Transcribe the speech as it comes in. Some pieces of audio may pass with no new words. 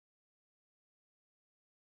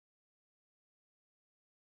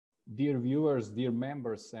Dear viewers, dear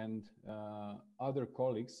members, and other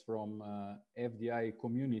colleagues from FDI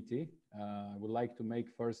community, I would like to make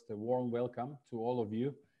first a warm welcome to all of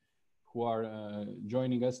you who are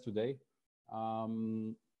joining us today.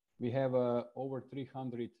 We have over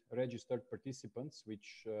 300 registered participants,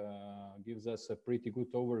 which gives us a pretty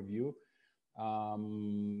good overview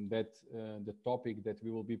that the topic that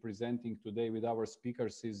we will be presenting today with our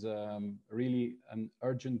speakers is really an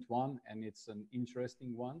urgent one, and it's an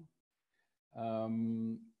interesting one.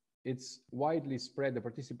 It's widely spread. The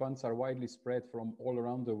participants are widely spread from all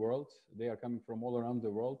around the world. They are coming from all around the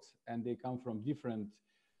world, and they come from different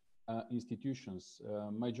institutions.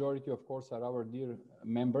 Majority, of course, are our dear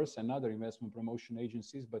members and other investment promotion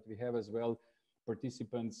agencies, but we have as well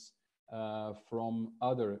participants from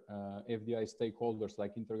other FDI stakeholders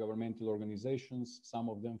like intergovernmental organizations, some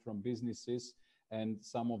of them from businesses, and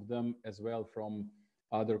some of them as well from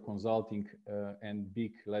other consulting and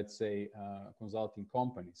big, let's say, consulting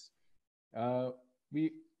companies.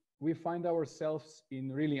 We find ourselves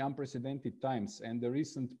in really unprecedented times, and the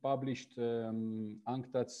recent published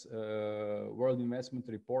UNCTAD's World Investment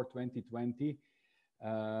Report 2020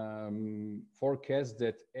 forecasts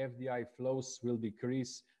that FDI flows will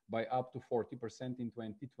decrease by up to 40% in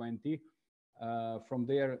 2020 from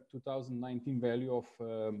their 2019 value of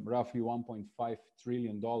roughly $1.5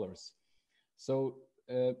 trillion. So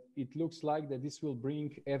it looks like that this will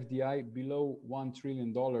bring FDI below $1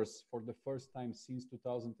 trillion for the first time since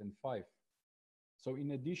 2005. So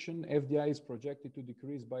in addition, FDI is projected to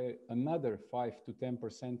decrease by another 5 to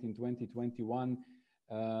 10% in 2021,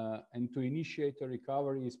 and to initiate a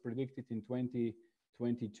recovery is predicted in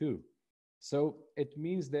 2022. So it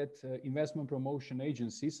means that investment promotion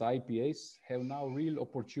agencies, IPAs, have now real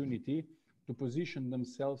opportunity to position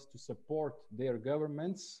themselves to support their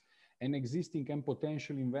governments and existing and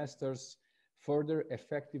potential investors further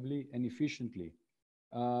effectively and efficiently.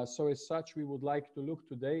 So as such, we would like to look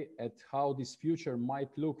today at how this future might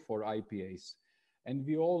look for IPAs. And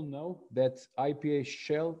we all know that IPAs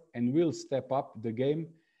shall and will step up the game.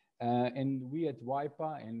 And we at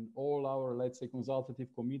WAIPA and all our, let's say, consultative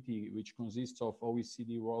committee, which consists of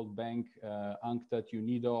OECD, World Bank, UNCTAD,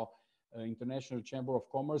 UNIDO, International Chamber of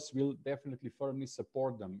Commerce, will definitely firmly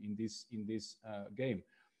support them in this game.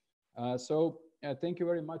 So thank you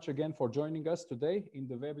very much again for joining us today in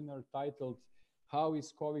the webinar titled, How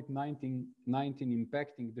is COVID-19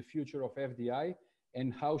 impacting the future of FDI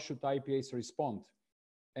and how should IPAs respond?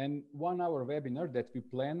 And 1 hour webinar that we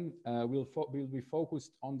plan will be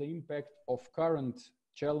focused on the impact of current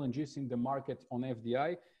challenges in the market on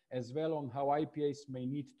FDI, as well on how IPAs may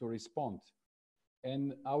need to respond.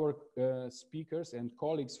 And our speakers and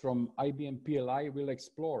colleagues from IBM-PLI will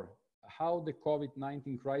explore how the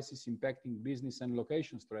COVID-19 crisis impacting business and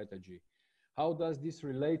location strategy. How does this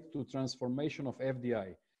relate to transformation of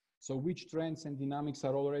FDI? So which trends and dynamics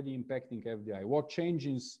are already impacting FDI? What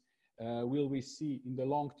changes will we see in the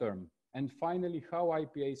long term? And finally, how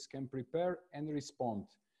IPAs can prepare and respond.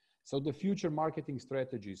 So the future marketing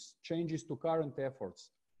strategies, changes to current efforts,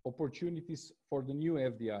 opportunities for the new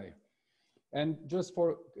FDI. And just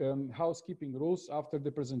for housekeeping rules, after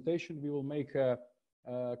the presentation, we will make a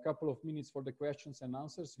couple of minutes for the questions and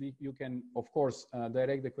answers. You can, of course,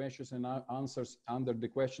 direct the questions and answers under the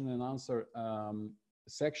question and answer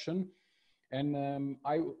section. And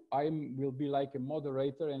I will be like a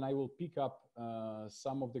moderator, and I will pick up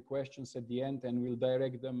some of the questions at the end and will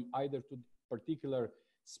direct them either to particular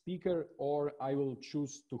speaker, or I will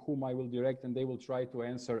choose to whom I will direct and they will try to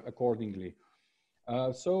answer accordingly.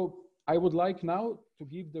 So I would like now to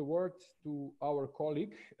give the word to our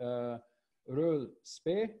colleague, Roel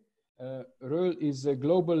Spee. Roel is a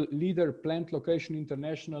global leader, Plant Location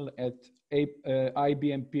International at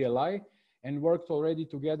IBM-PLI, and worked already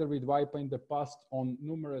together with WAIPA in the past on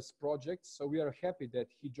numerous projects. So we are happy that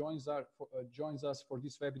he joins us for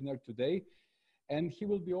this webinar today. And he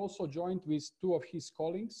will be also joined with 2 of his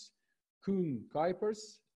colleagues, Koen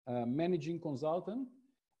Gijpers, managing consultant,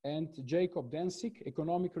 and Jocob Dencik,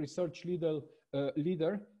 economic research leader.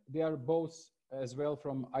 They are both as well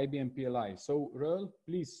from IBM-PLI. So Roel,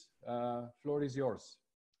 please, floor is yours.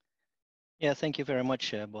 Yeah, thank you very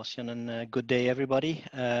much, Bostjan, and good day, everybody.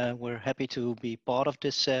 We're happy to be part of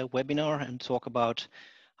this webinar and talk about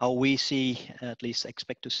how we see, at least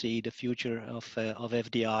expect to see, the future of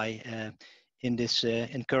FDI in this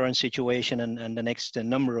in current situation and the next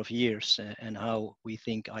number of years, and how we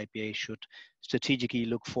think IPA should strategically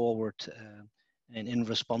look forward and in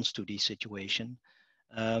response to this situation.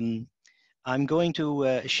 I'm going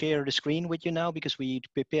to share the screen with you now because we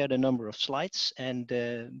prepared a number of slides, and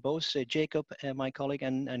both Jocob, my colleague,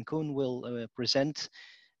 and Koen will present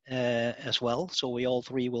as well. So we all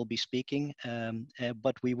three will be speaking,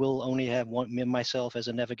 but we will only have myself as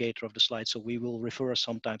a navigator of the slide. So we will refer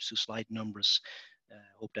sometimes to slide numbers.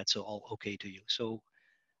 Hope that's all okay to you. So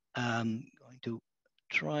I'm going to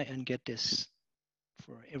try and get this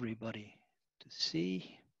for everybody to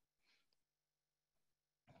see.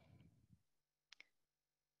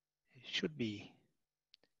 It should be.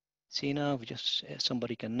 See now, we just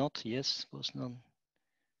somebody cannot. Yes, was none.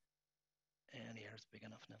 And here it's big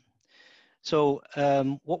enough now. So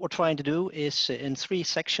what we're trying to do is in 3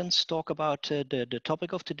 sections talk about the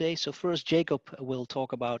topic of today. So first, Jocob will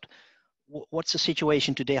talk about what's the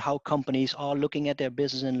situation today, how companies are looking at their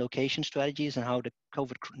business and location strategies, and how the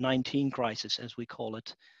COVID-19 crisis, as we call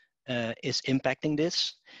it, is impacting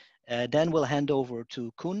this. Then we'll hand over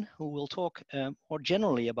to Koen, who will talk more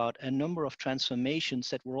generally about a number of transformations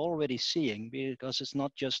that we're already seeing, because it's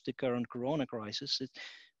not just the current Corona crisis.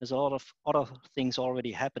 There's a lot of other things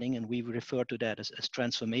already happening, and we refer to that as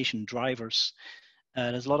transformation drivers.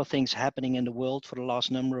 There's a lot of things happening in the world for the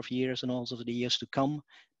last number of years and also for the years to come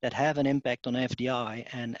that have an impact on FDI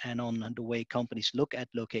and on the way companies look at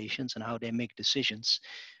locations and how they make decisions,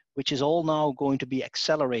 which is all now going to be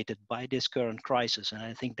accelerated by this current crisis. And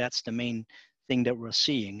I think that's the main thing that we're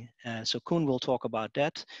seeing. So Koen will talk about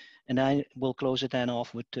that. And I will close it then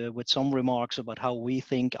off with some remarks about how we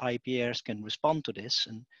think IPAs can respond to this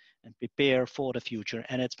and prepare for the future.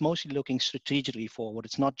 And it's mostly looking strategically forward.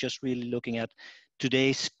 It's not just really looking at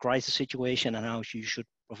today's crisis situation and how you should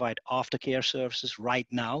provide aftercare services right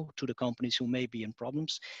now to the companies who may be in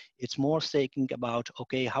problems. It's more thinking about,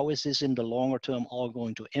 okay, how is this in the longer term all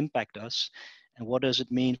going to impact us? And what does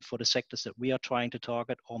it mean for the sectors that we are trying to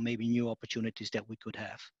target, or maybe new opportunities that we could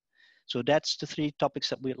have? So that's the 3 topics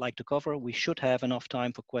that we'd like to cover. We should have enough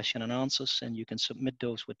time for question and answers, and you can submit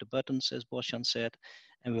those with the buttons, as Bostjan said,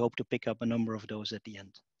 and we hope to pick up a number of those at the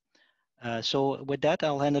end. So with that,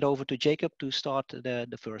 I'll hand it over to Jocob to start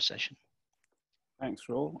the first session. Thanks,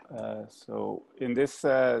 Roel. So in this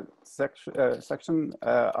section,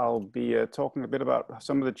 I'll be talking a bit about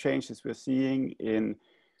some of the changes we're seeing in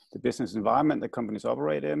the business environment that companies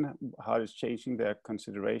operate in, how it's changing their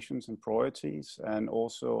considerations and priorities, and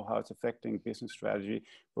also how it's affecting business strategy,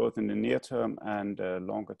 both in the near term and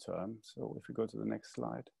longer term. So if we go to the next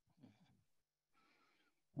slide.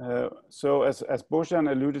 So as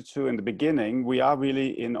Bostjan alluded to in the beginning, we are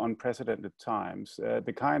really in unprecedented times.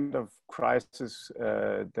 The kind of crisis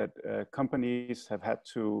that companies have had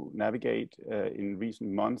to navigate in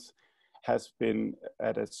recent months has been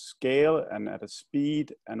at a scale and at a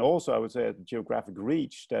speed, and also I would say at a geographic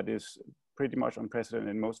reach that is pretty much unprecedented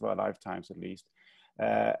in most of our lifetimes at least.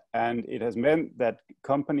 And it has meant that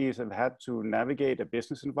companies have had to navigate a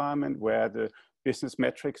business environment where the business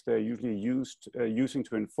metrics they're usually using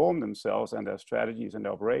to inform themselves and their strategies and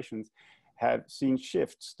their operations have seen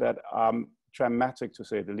shifts that are dramatic, to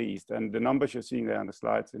say the least. And the numbers you're seeing there on the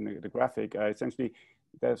slides in the graphic are essentially,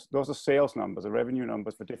 those are sales numbers, the revenue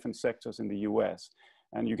numbers for different sectors in the US.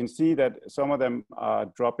 And you can see that some of them are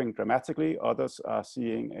dropping dramatically, others are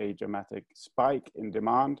seeing a dramatic spike in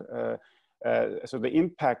demand. So the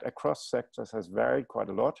impact across sectors has varied quite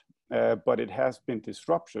a lot, but it has been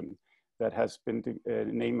disruption that has been the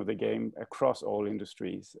name of the game across all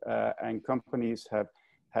industries. And companies have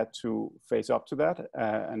had to face up to that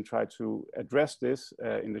and try to address this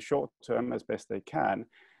in the short term as best they can.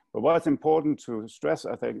 But what's important to stress,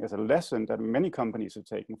 I think, as a lesson that many companies have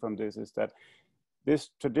taken from this is that this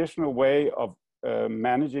traditional way of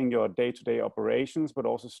managing your day-to-day operations, but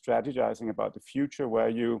also strategizing about the future where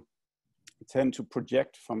you tend to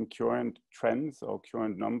project from current trends or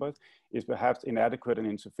current numbers is perhaps inadequate and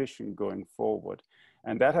insufficient going forward.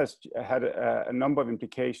 And that has had a number of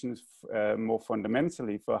implications more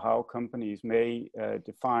fundamentally for how companies may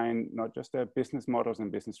define not just their business models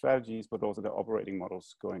and business strategies, but also their operating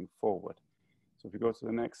models going forward. So if we go to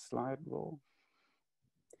the next slide, Roel.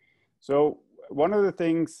 So one of the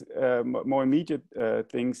things, more immediate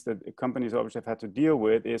things that companies obviously have had to deal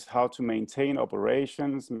with is how to maintain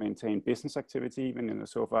operations, maintain business activity, even in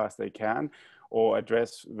so far as they can, or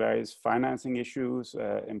address various financing issues,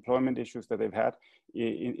 employment issues that they've had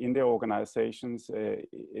in their organizations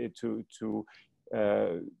to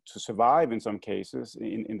survive in some cases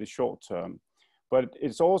in the short term. But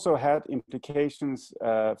it's also had implications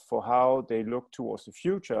for how they look towards the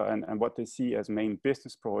future and what they see as main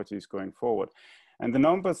business priorities going forward. And the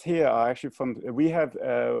numbers here are actually from, we have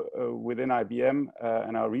within IBM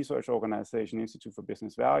and our research organization, Institute for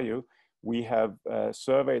Business Value, we have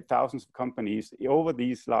surveyed thousands of companies over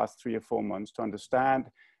these last 3 or 4 months to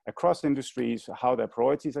understand across industries, how their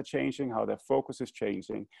priorities are changing, how their focus is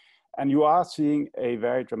changing. And you are seeing a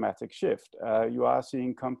very dramatic shift. You are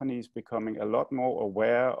seeing companies becoming a lot more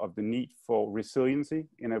aware of the need for resiliency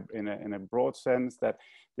in a broad sense, that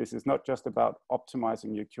this is not just about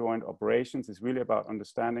optimizing your current operations. It's really about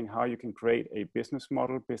understanding how you can create a business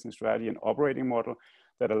model, business strategy, and operating model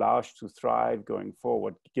that allows you to thrive going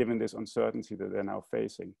forward, given this uncertainty that they're now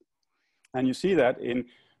facing. And you see that in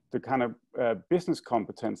the kind of business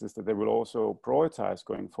competences that they will also prioritize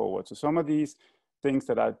going forward. So some of these things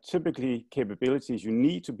that are typically capabilities you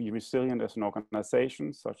need to be resilient as an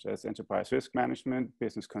organization, such as enterprise risk management,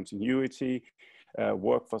 business continuity,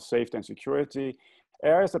 workforce safety and security,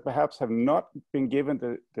 areas that perhaps have not been given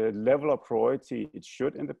the level of priority it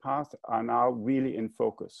should in the past, are now really in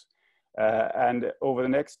focus. And over the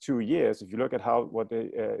next 2 years, if you look at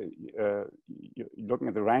you're looking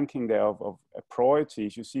at the ranking there of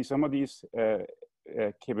priorities, you see some of these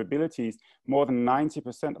capabilities, more than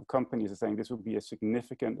 90% of companies are saying this will be a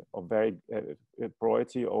significant or very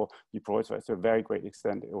priority, or be prioritized to a very great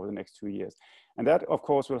extent over the next 2 years. And that, of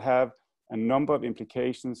course, will have a number of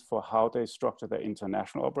implications for how they structure their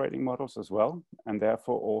international operating models as well, and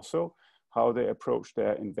therefore also how they approach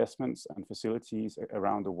their investments and facilities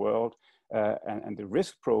around the world, and the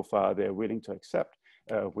risk profile they're willing to accept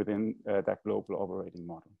within that global operating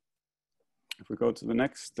model. If we go to the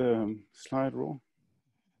next slide, Roel.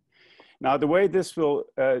 Now, the way this will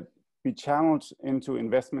be channeled into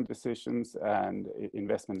investment decisions and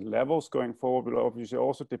investment levels going forward will obviously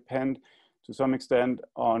also depend to some extent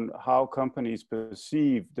on how companies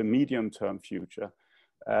perceive the medium-term future.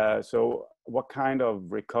 So what kind of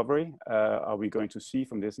recovery are we going to see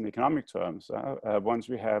from this in economic terms? Once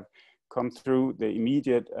we have come through the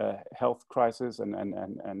immediate health crisis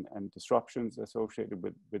and disruptions associated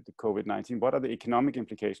with the COVID-19, what are the economic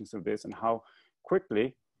implications of this, and how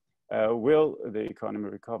quickly will the economy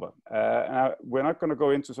recover? We're not going to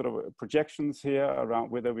go into sort of projections here around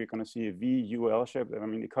whether we're going to see a V, U, L shape. I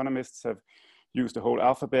mean, economists have used the whole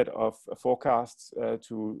alphabet of forecasts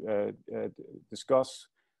to discuss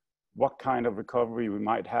what kind of recovery we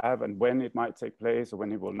might have and when it might take place or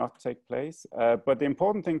when it will not take place. But the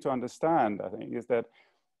important thing to understand, I think, is that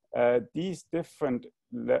these different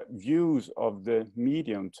views of the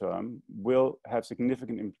medium term will have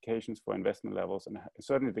significant implications for investment levels, and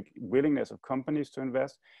certainly the willingness of companies to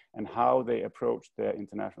invest and how they approach their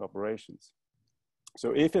international operations.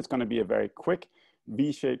 So if it's going to be a very quick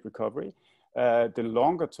V-shaped recovery, the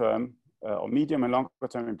longer term or medium and longer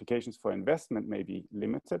term implications for investment may be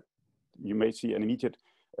limited. You may see an immediate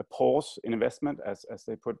pause in investment as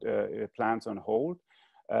they put plans on hold.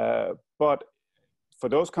 But for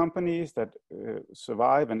those companies that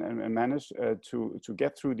survive and manage to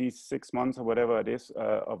get through these 6 months or whatever it is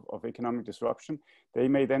of economic disruption, they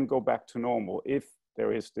may then go back to normal if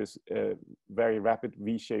there is this very rapid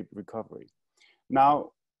V-shaped recovery.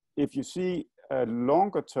 Now, if you see a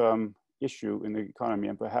longer term issue in the economy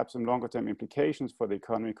and perhaps some longer term implications for the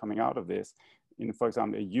economy coming out of this, in, for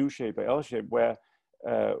example, a U-shape or L-shape, where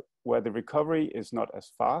the recovery is not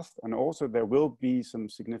as fast, and also there will be some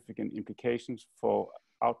significant implications for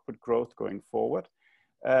output growth going forward,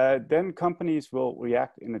 then companies will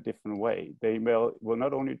react in a different way. They will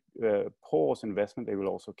not only pause investment, they will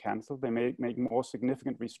also cancel. They may make more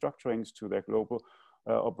significant restructurings to their global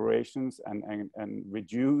operations and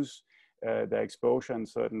reduce their exposure in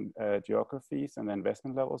certain geographies and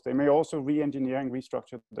investment levels. They may also re-engineer and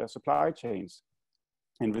restructure their supply chains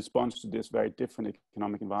in response to this very different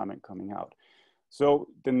economic environment coming out. So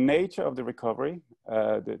the nature of the recovery,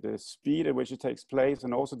 the speed at which it takes place,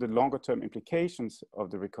 and also the longer term implications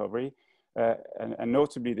of the recovery, and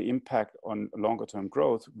notably the impact on longer term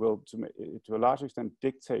growth, will to a large extent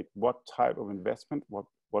dictate what type of investment, what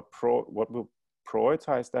will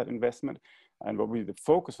prioritize that investment, and what will be the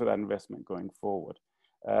focus for that investment going forward.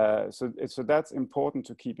 So that's important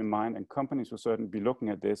to keep in mind, and companies will certainly be looking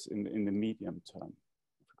at this in the medium term.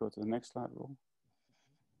 If we go to the next slide, Roel.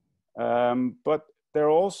 But there are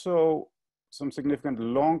also some significant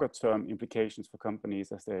longer term implications for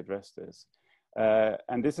companies as they address this.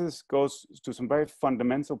 And this goes to some very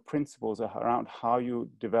fundamental principles around how you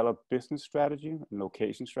develop business strategy, and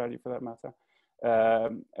location strategy for that matter,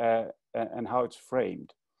 and how it's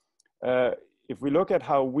framed. If we look at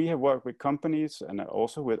how we have worked with companies and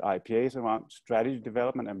also with IPAs around strategy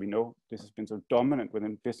development, and we know this has been so dominant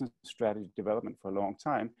within business strategy development for a long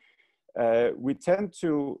time, we tend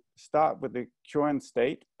to start with the current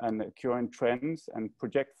state and the current trends and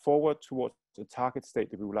project forward towards the target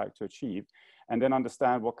state that we would like to achieve, and then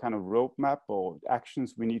understand what kind of roadmap or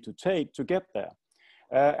actions we need to take to get there.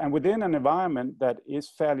 And within an environment that is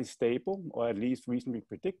fairly stable, or at least reasonably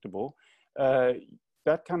predictable,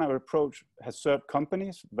 that kind of approach has served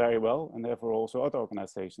companies very well, and therefore also other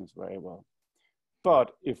organizations very well.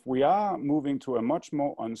 But if we are moving to a much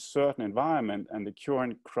more uncertain environment, and the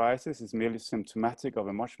current crisis is merely symptomatic of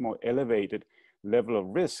a much more elevated level of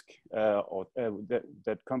risk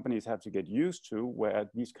that companies have to get used to, where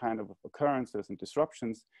these kind of occurrences and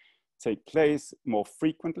disruptions take place more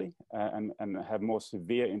frequently and have more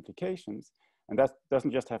severe implications. And that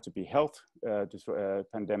doesn't just have to be health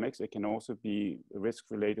pandemics. It can also be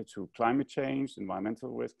risks related to climate change, environmental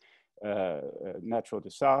risk, natural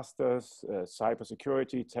disasters,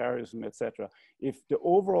 cybersecurity, terrorism, etc. If the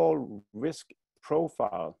overall risk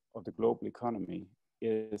profile of the global economy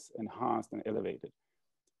is enhanced and elevated,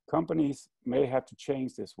 companies may have to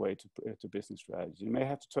change this way to business strategy. You may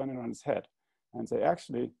have to turn it on its head and say,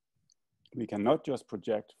 actually, we cannot just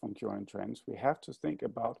project from current trends. We have to think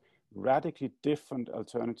about radically different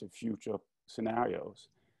alternative future scenarios.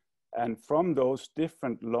 And from those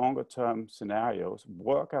different longer term scenarios,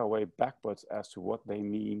 work our way backwards as to what they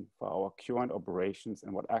mean for our current operations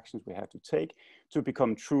and what actions we have to take to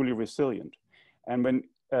become truly resilient. And when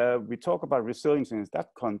we talk about resilience in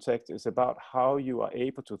that context, it's about how you are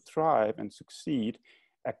able to thrive and succeed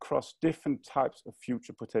across different types of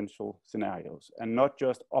future potential scenarios, and not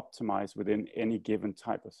just optimize within any given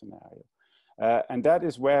type of scenario. And that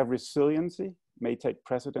is where resiliency may take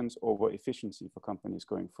precedence over efficiency for companies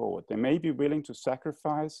going forward. They may be willing to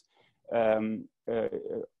sacrifice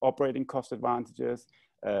operating cost advantages,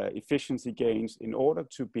 efficiency gains, in order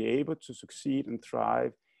to be able to succeed and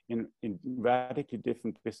thrive in radically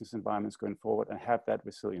different business environments going forward and have that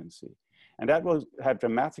resiliency. And that will have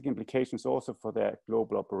dramatic implications also for their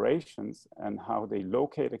global operations and how they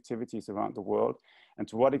locate activities around the world, and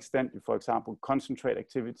to what extent, for example, concentrate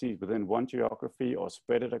activities within one geography or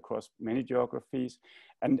spread it across many geographies,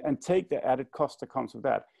 and take the added cost that comes with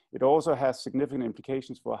that. It also has significant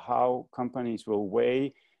implications for how companies will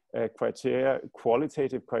weigh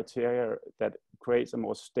qualitative criteria that creates a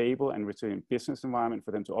more stable and resilient business environment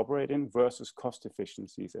for them to operate in versus cost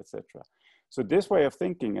efficiencies, etc. So this way of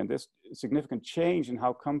thinking and this significant change in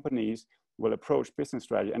how companies will approach business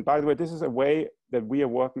strategy. And by the way, this is a way that we are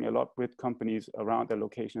working a lot with companies around their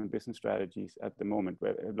location and business strategies at the moment,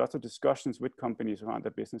 where lots of discussions with companies around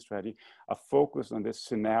their business strategy are focused on this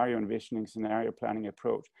scenario envisioning, scenario planning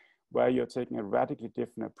approach, where you're taking a radically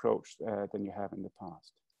different approach than you have in the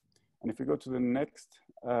past. And if we go to the next,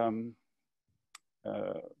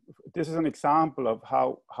 this is an example of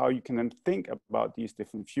how you can then think about these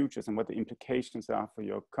different futures and what the implications are for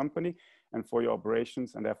your company and for your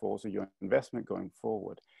operations, and therefore also your investment going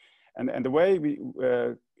forward. And the way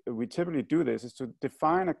we typically do this is to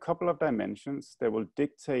define a couple of dimensions that will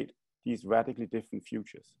dictate these radically different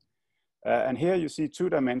futures. And here you see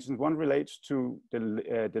two dimensions. One relates to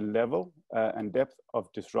the level and depth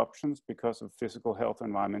of disruptions because of physical health and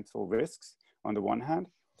environmental risks on the one hand.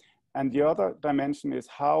 And the other dimension is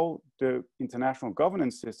how the international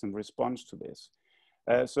governance system responds to this.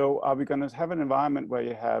 So are we going to have an environment where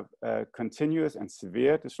you have continuous and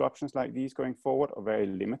severe disruptions like these going forward, or very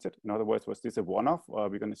limited? In other words, was this a one-off, or are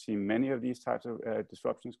we going to see many of these types of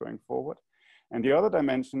disruptions going forward? And the other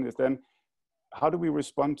dimension is then, how do we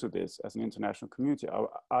respond to this as an international community?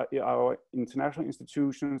 Our international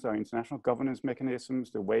institutions, our international governance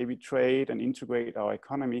mechanisms, the way we trade and integrate our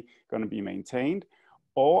economy going to be maintained?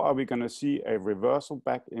 Or are we going to see a reversal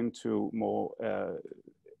back into more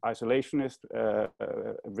isolationist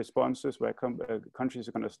responses, where countries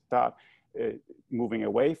are going to start moving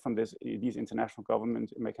away from these international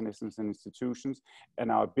government mechanisms and institutions,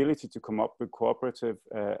 and our ability to come up with cooperative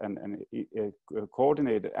and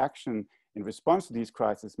coordinated action in response to these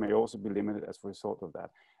crises may also be limited as a result of that.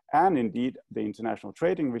 And indeed, the international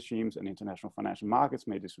trading regimes and international financial markets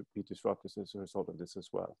may be disrupted as a result of this as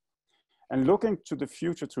well. And looking to the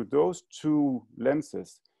future through those two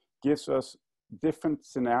lenses gives us different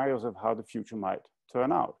scenarios of how the future might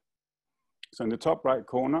turn out. So in the top right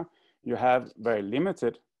corner, you have very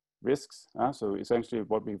limited risks. So essentially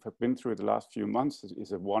what we've been through the last few months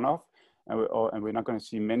is a one-off, and we're not going to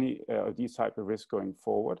see many of these type of risks going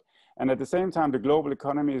forward. And at the same time, the global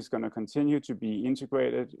economy is going to continue to be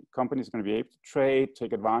integrated. Companies are going to be able to trade,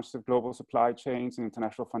 take advantage of global supply chains and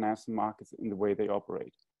international financial markets in the way they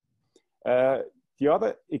operate. The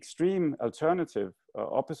other extreme alternative,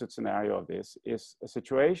 opposite scenario of this is a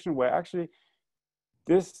situation where actually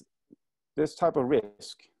this type of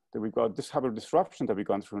risk that we've got, this type of disruption that we've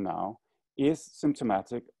gone through now, is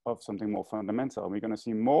symptomatic of something more fundamental. And we're going to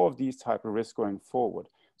see more of these type of risks going forward.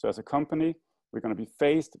 So as a company, we're going to be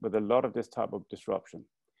faced with a lot of this type of disruption.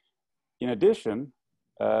 In addition,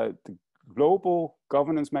 the global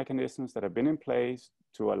governance mechanisms that have been in place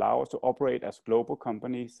to allow us to operate as global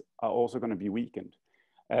companies are also going to be weakened.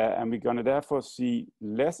 And we're going to therefore see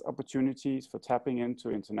less opportunities for tapping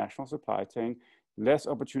into international supply chain, less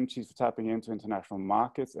opportunities for tapping into international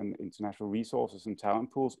markets and international resources and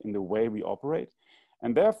talent pools in the way we operate.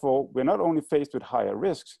 And therefore, we're not only faced with higher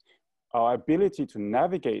risks, our ability to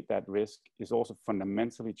navigate that risk is also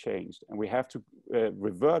fundamentally changed. And we have to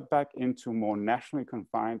revert back into more nationally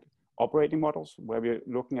confined operating models where we're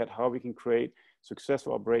looking at how we can create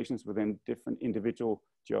successful operations within different individual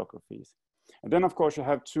geographies. And then of course you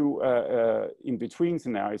have two in-between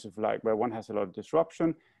scenarios of like where one has a lot of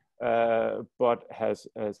disruption, but has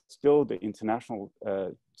still the international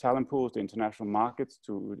talent pools, the international markets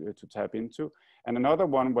to tap into. And another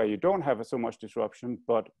one where you don't have so much disruption,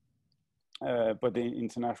 but the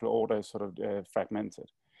international order is sort of fragmented.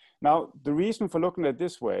 Now, the reason for looking at it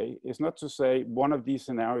this way is not to say one of these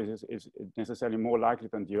scenarios is necessarily more likely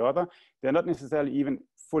than the other. They're not necessarily even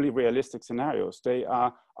fully realistic scenarios. They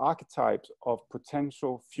are archetypes of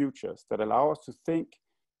potential futures that allow us to think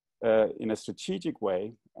in a strategic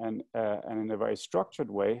way and in a very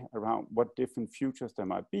structured way around what different futures there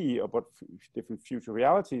might be, or what different future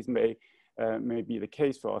realities may be the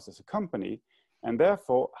case for us as a company. And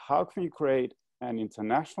therefore, how can we create an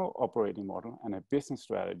international operating model and a business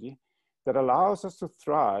strategy that allows us to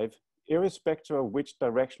thrive irrespective of which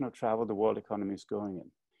direction of travel the world economy is going in?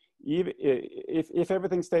 If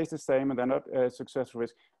everything stays the same and they're not successful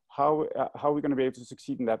risk, how are we going to be able to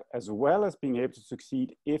succeed in that, as well as being able to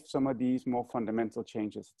succeed if some of these more fundamental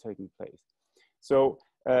changes are taking place? So,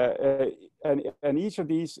 and each of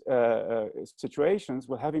these situations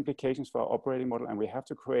will have implications for our operating model, and we have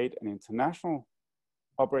to create an international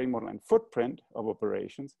operating model and footprint of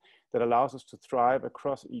operations that allows us to thrive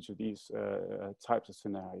across each of these types of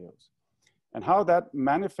scenarios. And how that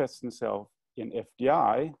manifests itself in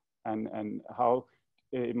FDI and how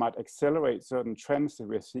it might accelerate certain trends that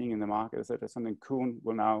we're seeing in the market is that something Koen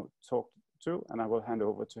will now talk to, and I will hand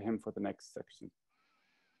over to him for the next section.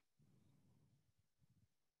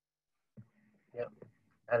 Yeah.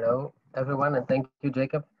 Hello, everyone, and thank you,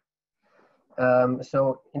 Jacob.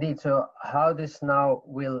 So indeed, so how this now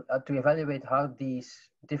will, to evaluate how these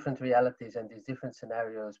different realities and these different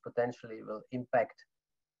scenarios potentially will impact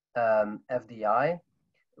FDI,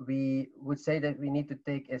 we would say that we need to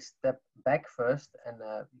take a step back first, and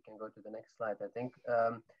we can go to the next slide, I think,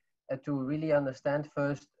 to really understand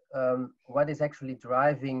first what is actually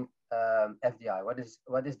driving FDI,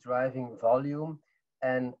 what is driving volume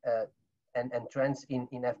and trends in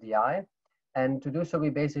FDI. And to do so, we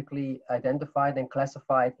basically identified and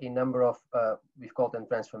classified a number of, we've called them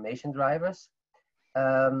transformation drivers.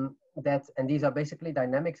 And these are basically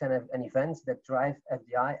dynamics and events that drive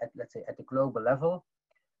FDI at, let's say, at the global level.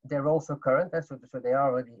 They're also current, so they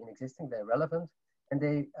are already in existing, they're relevant, and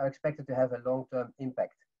they are expected to have a long-term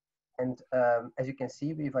impact. And as you can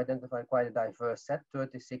see, we've identified quite a diverse set,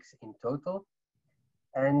 36 in total.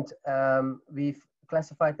 And we've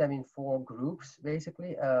classified them in 4 groups,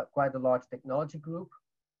 basically, quite a large technology group,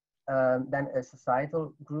 then a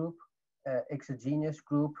societal group, exogenous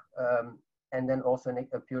group, and then also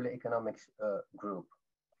a purely economics group.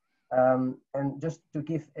 And just to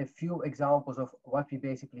give a few examples of what we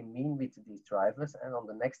basically mean with these drivers, and on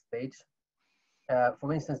the next page,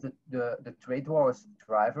 for instance, the trade wars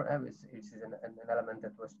driver, which is an element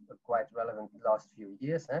that was quite relevant the last few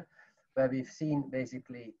years, where we've seen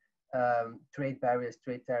basically trade barriers,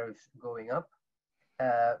 trade tariffs going up,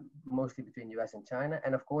 mostly between US and China.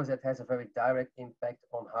 And of course, that has a very direct impact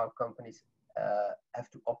on how companies have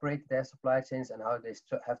to operate their supply chains and how they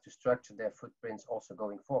have to structure their footprints also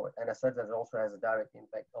going forward. And as such, that also has a direct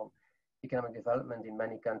impact on economic development in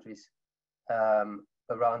many countries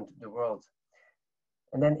around the world.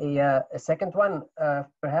 And then a second one,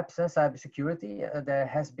 perhaps cybersecurity. There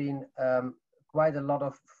has been quite a lot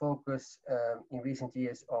of focus in recent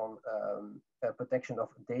years on protection of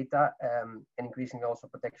data and increasingly also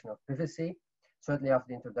protection of privacy, certainly after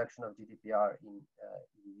the introduction of GDPR in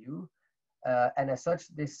EU. And as such,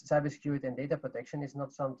 this cybersecurity and data protection is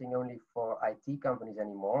not something only for IT companies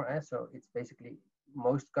anymore. So it's basically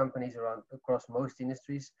most companies across most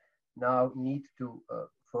industries now need to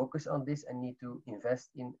focus on this and need to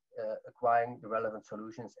invest in acquiring the relevant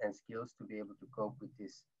solutions and skills to be able to cope with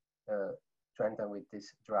this trend and with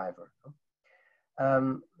this driver.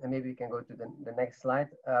 And maybe we can go to the next slide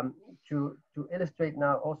to illustrate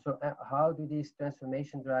now also how do these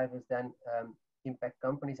transformation drivers then impact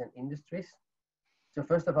companies and industries. So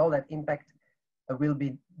first of all, that impact will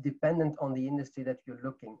be dependent on the industry that you're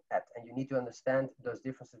looking at, and you need to understand those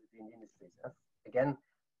differences between the industries. Again,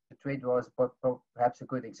 the trade war is perhaps a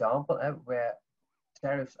good example where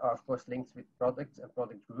tariffs are of course linked with products and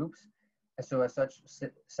product groups, and so as such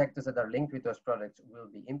sectors that are linked with those products will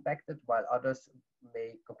be impacted while others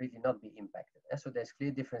may completely not be impacted. And so there's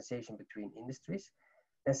clear differentiation between industries.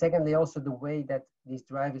 And secondly, also the way that these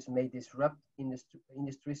drivers may disrupt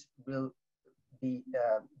industries will be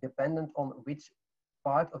dependent on which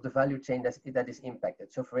part of the value chain that is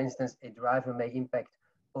impacted. So for instance, a driver may impact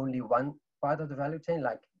only one part of the value chain,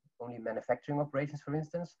 like only manufacturing operations, for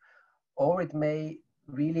instance, or it may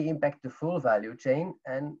really impact the full value chain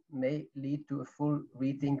and may lead to a full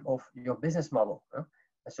rethink of your business model.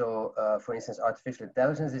 So for instance, artificial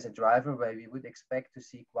intelligence is a driver where we would expect to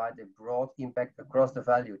see quite a broad impact across the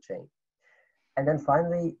value chain. And then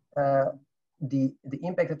finally, the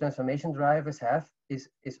impact that transformation drivers have is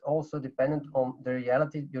also dependent on the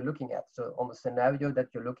reality you're looking at. So on the scenario that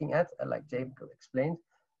you're looking at, like Jacob explained,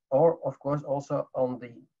 or of course also on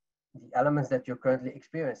the elements that you're currently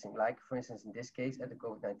experiencing, like for instance, in this case, at the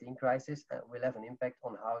COVID-19 crisis, will have an impact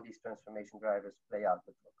on how these transformation drivers play out,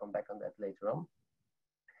 but we'll come back on that later on.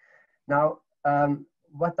 Now,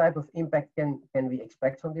 what type of impact can we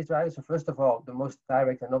expect from these drivers? So first of all, the most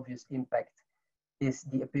direct and obvious impact is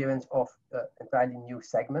the appearance of entirely new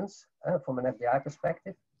segments from an FDI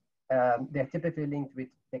perspective. They're typically linked with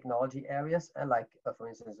technology areas, like for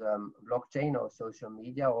instance, blockchain or social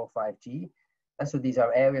media or 5G. And so these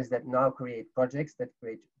are areas that now create projects that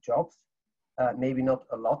create jobs. Maybe not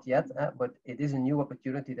a lot yet, but it is a new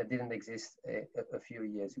opportunity that didn't exist a few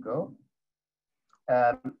years ago.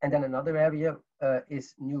 And then another area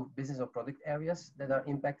is new business or product areas that are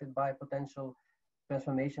impacted by potential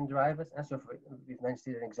transformation drivers. And so we've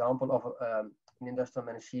mentioned an example of an industrial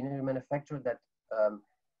machinery manufacturer that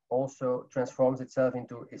also transforms itself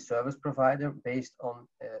into a service provider based on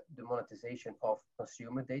the monetization of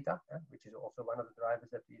consumer data, which is also one of the drivers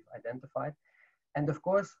that we've identified. And of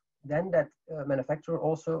course, then that manufacturer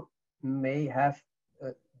also may have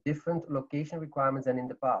different location requirements than in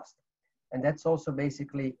the past. And that's also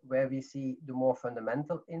basically where we see the more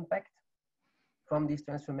fundamental impact from these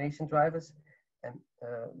transformation drivers. And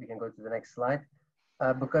we can go to the next slide,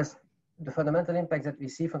 because the fundamental impact that we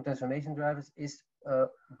see from transformation drivers is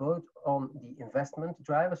both on the investment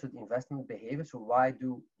drivers, so the investment behavior, so why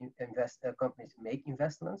do companies make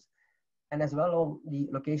investments, and as well on the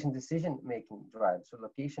location decision-making drivers, so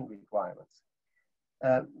location requirements.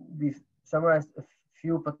 We've summarized a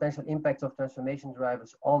few potential impacts of transformation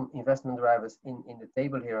drivers on investment drivers in the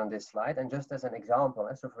table here on this slide. And just as an example,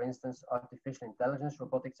 so for instance, artificial intelligence,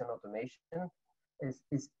 robotics, and automation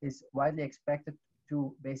is widely expected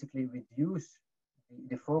to basically reduce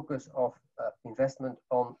the focus of investment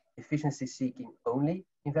on efficiency-seeking only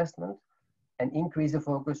investment and increase the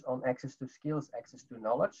focus on access to skills, access to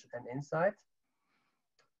knowledge and insight.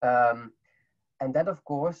 And that, of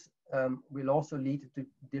course, will also lead to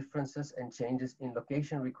differences and changes in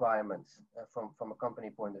location requirements from a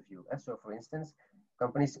company point of view. So for instance,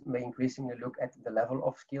 companies may increasingly look at the level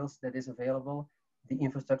of skills that is available, the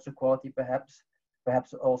infrastructure quality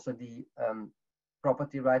perhaps also the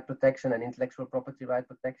property right protection and intellectual property right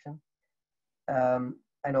protection.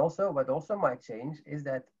 And also, what also might change is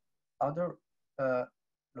that other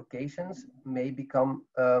locations may become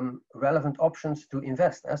relevant options to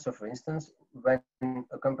invest. So for instance, when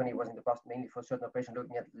a company was in the past mainly for certain operations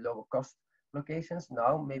looking at lower cost locations,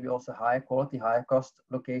 now maybe also higher quality, higher cost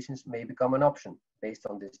locations may become an option based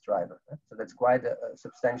on this driver. So that's quite a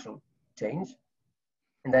substantial change.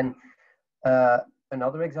 And then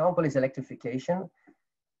another example is electrification,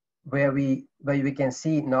 where we can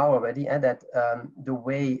see now already that the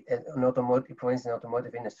way an automotive, for instance,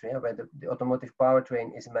 automotive industry, where the automotive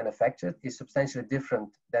powertrain is manufactured is substantially different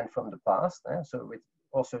than from the past. So with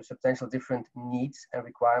also substantial different needs and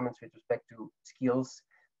requirements with respect to skills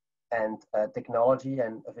and technology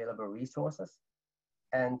and available resources.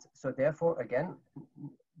 And so therefore, again,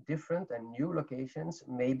 different and new locations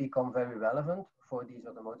may become very relevant for these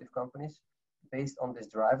automotive companies based on this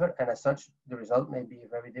driver, and as such, the result may be a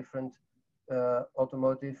very different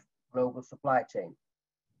automotive global supply chain.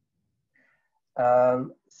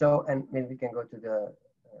 So, and maybe we can go to the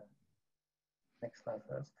next slide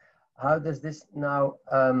first. How does this now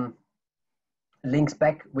links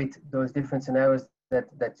back with those different scenarios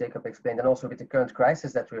that Jacob explained, and also with the current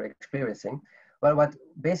crisis that we're experiencing? Well, what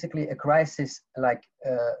basically a crisis like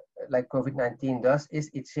COVID-19 does is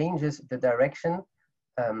it changes the direction,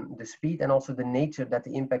 the speed, and also the nature that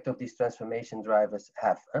the impact of these transformation drivers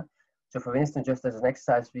have. So, for instance, just as an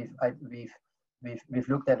exercise, we've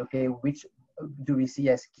looked at, okay, which do we see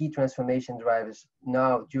as key transformation drivers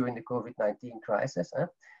now during the COVID-19 crisis?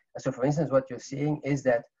 So for instance, what you're seeing is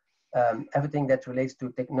that everything that relates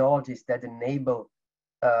to technologies that enable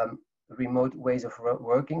remote ways of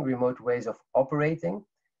working, remote ways of operating,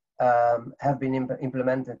 have been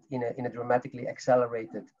implemented in a dramatically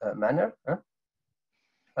accelerated manner.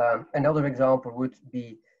 Another example would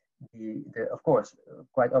be of course,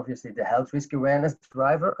 quite obviously, the health risk awareness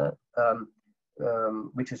driver,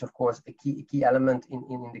 which is of course a key element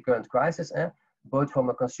in the current crisis, both from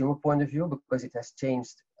a consumer point of view, because it has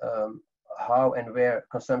changed how and where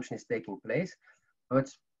consumption is taking place, but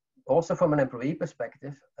also from an employee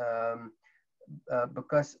perspective,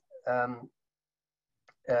 because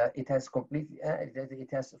it has completely, it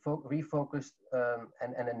has refocused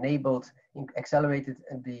and enabled, accelerated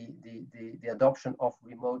the adoption of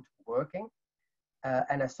remote working.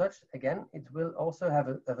 And as such, again, it will also have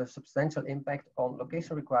a substantial impact on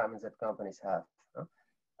location requirements that companies have.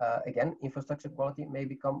 Again, infrastructure quality may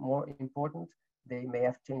become more important. They may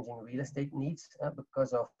have changing real estate needs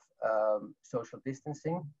because of social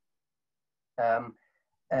distancing,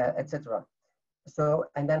 etc. So,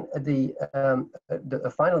 and then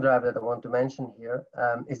the final driver that I want to mention here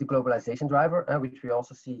is the globalization driver, which we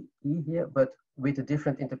also see here, but with a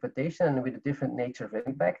different interpretation and with a different nature of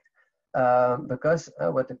impact. Because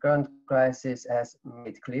what the current crisis has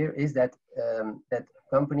made clear is that that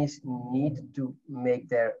companies need to make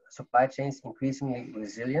their supply chains increasingly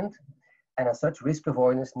resilient, and as such, risk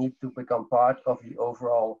avoidance needs to become part of the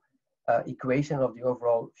overall equation of the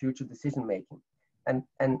overall future decision making.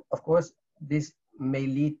 And of course, this may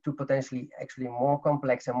lead to potentially actually more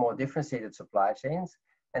complex and more differentiated supply chains,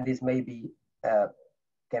 and this may be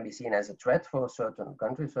can be seen as a threat for certain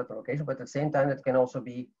countries, certain locations, but at the same time, it can also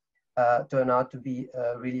be turn out to be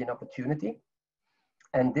really an opportunity.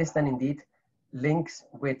 And this then indeed links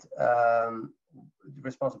with the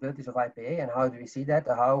responsibilities of IPA, and how do we see that,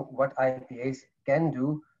 what IPAs can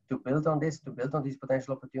do to build on this, to build on these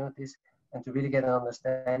potential opportunities, and to really get an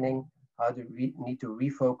understanding how do we need to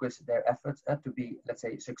refocus their efforts to be, let's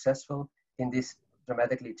say, successful in this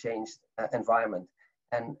dramatically changed environment.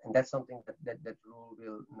 And that's something that Roel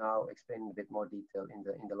will now explain in a bit more detail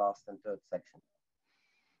in the last and third section.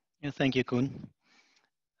 Yeah, thank you, Koen.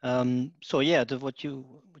 So yeah, what you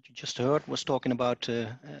just heard was talking about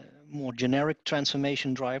more generic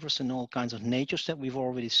transformation drivers and all kinds of natures that we've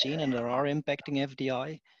already seen and that are impacting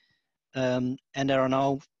FDI, and they are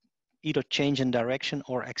now either change in direction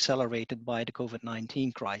or accelerated by the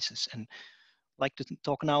COVID-19 crisis. And I'd like to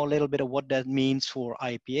talk now a little bit of what that means for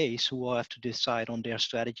IPAs who will have to decide on their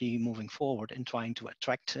strategy moving forward in trying to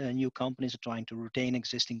attract new companies, trying to retain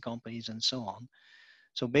existing companies, and so on.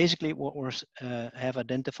 So basically what we have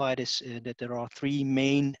identified is that there are three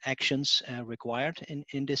main actions required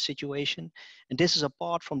in this situation. And this is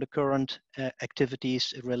apart from the current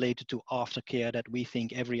activities related to aftercare that we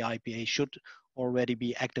think every IPA should already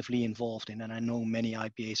be actively involved in. And I know many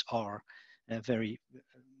IPAs are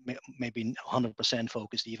maybe 100%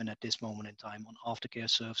 focused even at this moment in time on aftercare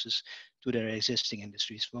services to their existing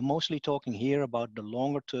industries. We're mostly talking here about the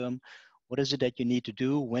longer term. What is it that you need to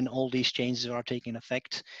do when all these changes are taking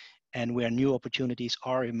effect and where new opportunities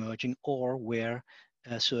are emerging, or where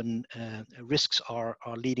certain risks are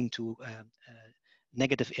leading to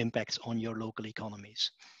negative impacts on your local economies?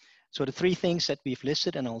 So the three things that we've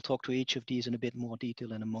listed, and I'll talk to each of these in a bit more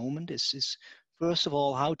detail in a moment, is first of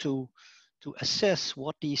all, how to assess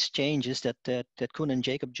what these changes that Koen and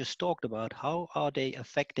Jocob just talked about, how are they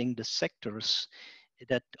affecting the sectors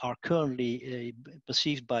that are currently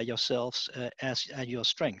perceived by yourselves as your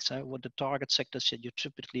strengths, what the target sectors that you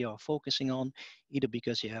typically are focusing on, either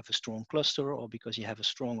because you have a strong cluster or because you have a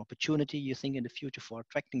strong opportunity you think in the future for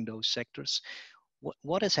attracting those sectors.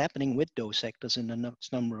 What is happening with those sectors in the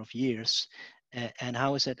next number of years, and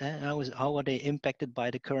how are they impacted by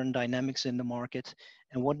the current dynamics in the market,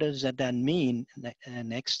 and what does that then mean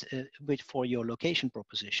next for your location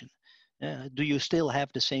proposition? Do you still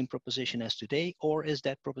have the same proposition as today, or is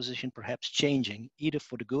that proposition perhaps changing, either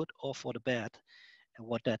for the good or for the bad, and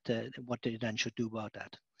what they then should do about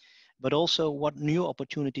that? But also, what new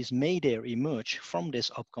opportunities may there emerge from this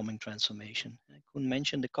upcoming transformation? Koen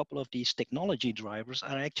mentioned a couple of these technology drivers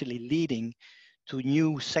are actually leading to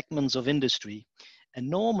new segments of industry. And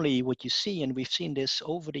normally what you see, and we've seen this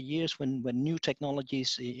over the years when new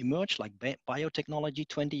technologies emerge, like biotechnology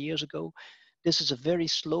 20 years ago, this is a very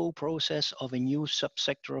slow process of a new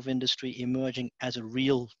subsector of industry emerging as a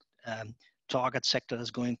real target sector that's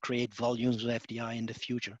going to create volumes of FDI in the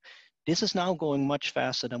future. This is now going much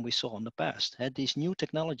faster than we saw in the past. These new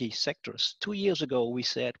technology sectors, 2 years ago, we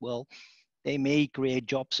said, well, They may create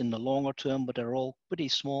jobs in the longer term, but they're all pretty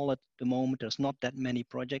small at the moment. There's not that many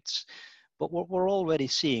projects. But what we're already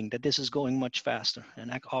seeing that this is going much faster.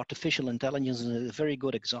 And artificial intelligence is a very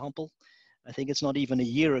good example. I think it's not even a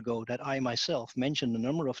year ago that I myself mentioned a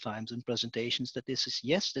number of times in presentations that this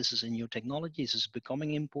is a new technology, this is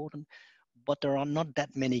becoming important, but there are not that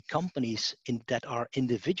many companies that are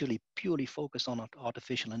individually purely focused on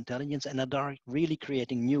artificial intelligence and that are really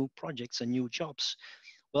creating new projects and new jobs.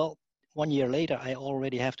 Well, 1 year later, I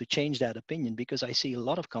already have to change that opinion because I see a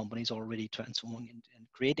lot of companies already transforming and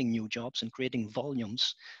creating new jobs and creating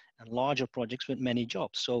volumes and larger projects with many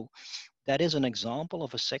jobs. So that is an example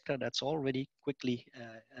of a sector that's already quickly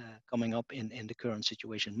coming up in the current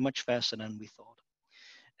situation, much faster than we thought.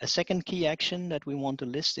 A second key action that we want to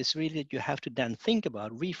list is really that you have to then think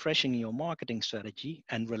about refreshing your marketing strategy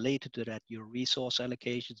and related to that, your resource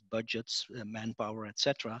allocations, budgets, manpower,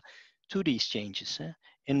 etc., to these changes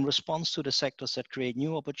in response to the sectors that create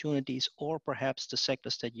new opportunities or perhaps the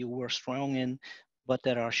sectors that you were strong in, but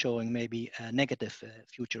that are showing maybe negative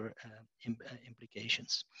future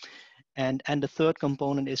implications. And the third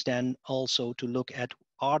component is then also to look at,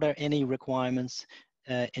 are there any requirements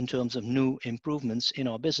in terms of new improvements in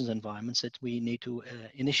our business environments that we need to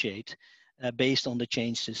initiate based on the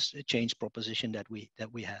change proposition that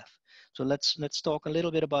we have. So let's talk a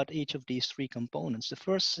little bit about each of these three components. The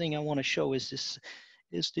first thing I want to show is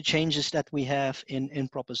the changes that we have in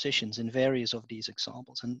propositions in various of these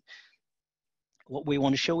examples. And what we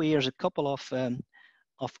want to show here is a couple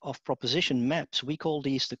of proposition maps. We call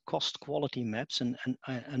these the cost quality maps, and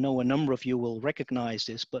I know a number of you will recognize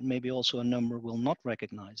this, but maybe also a number will not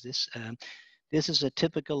recognize this. This is a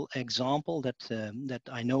typical example that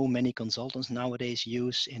I know many consultants nowadays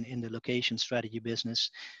use in the location strategy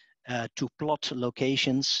business to plot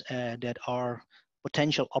locations that are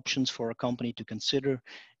potential options for a company to consider.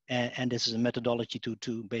 And this is a methodology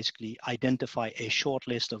to basically identify a short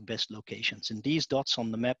list of best locations. And these dots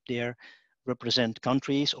on the map there represent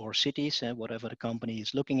countries or cities, whatever the company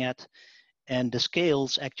is looking at. And the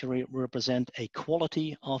scales actually represent a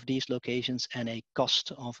quality of these locations and a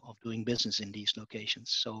cost of doing business in these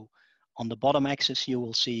locations. So on the bottom axis,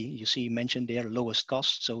 you see mentioned there lowest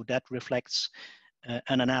cost. So that reflects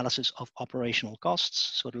an analysis of operational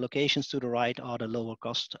costs. So the locations to the right are the lower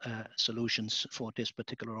cost solutions for this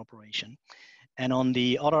particular operation. And on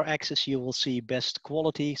the other axis, you will see best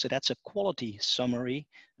quality. So that's a quality summary,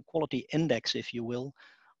 a quality index, if you will,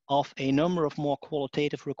 of a number of more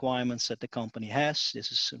qualitative requirements that the company has.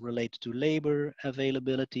 This is related to labor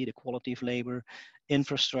availability, the quality of labor,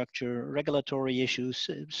 infrastructure, regulatory issues,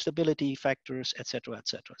 stability factors, et cetera, et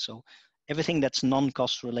cetera. So everything that's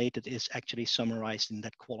non-cost related is actually summarized in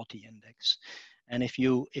that quality index. And if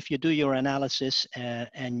you do your analysis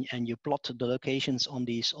and you plot the locations on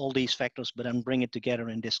all these factors, but then bring it together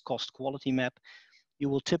in this cost quality map, you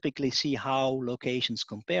will typically see how locations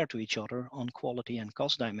compare to each other on quality and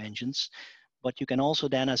cost dimensions. But you can also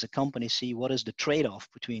then as a company see what is the trade-off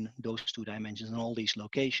between those two dimensions and all these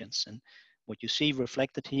locations. And what you see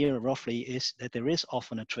reflected here roughly is that there is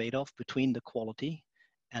often a trade-off between the quality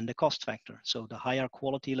and the cost factor. So the higher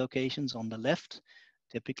quality locations on the left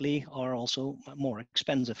typically are also more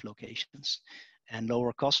expensive locations. And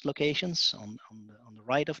lower cost locations on the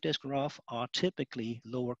right of this graph are typically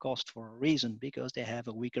lower cost for a reason, because they have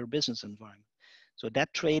a weaker business environment. So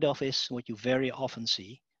that trade-off is what you very often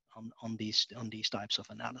see on these types of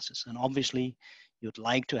analysis. And obviously you'd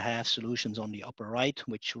like to have solutions on the upper right,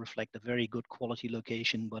 which reflect a very good quality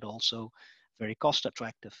location, but also very cost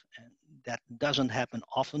attractive. And that doesn't happen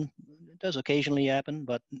often. It does occasionally happen,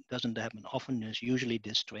 but doesn't happen often. There's usually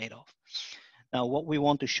this trade-off. Now, what we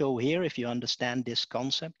want to show here, if you understand this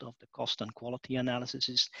concept of the cost and quality analysis,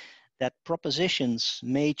 is that propositions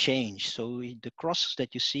may change. So the crosses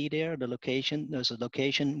that you see there, the location, there's a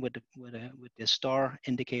location with the star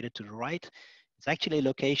indicated to the right. It's actually a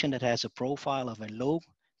location that has a profile of a low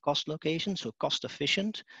cost location, so cost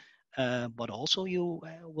efficient, but also you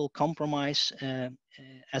will compromise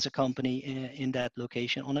as a company in that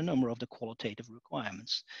location on a number of the qualitative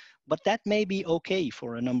requirements. But that may be okay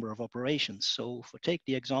for a number of operations. So take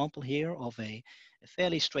the example here of a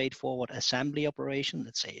fairly straightforward assembly operation,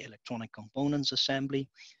 let's say electronic components assembly,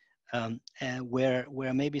 where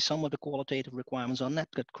maybe some of the qualitative requirements are not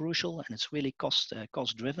that crucial and it's really cost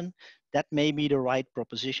driven. That may be the right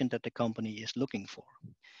proposition that the company is looking for.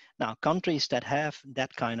 Now, countries that have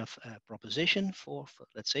that kind of proposition for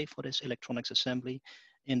let's say for this electronics assembly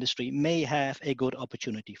industry may have a good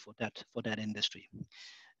opportunity for that industry.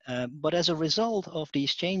 But as a result of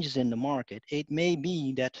these changes in the market, it may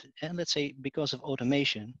be that, let's say because of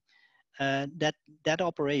automation, that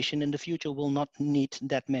operation in the future will not need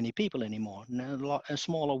that many people anymore, a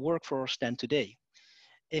smaller workforce than today.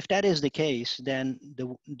 If that is the case, then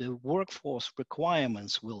the workforce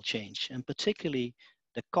requirements will change, and particularly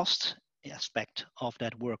the cost aspect of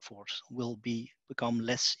that workforce will become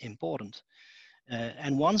less important.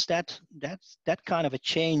 And once that kind of a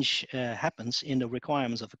change happens in the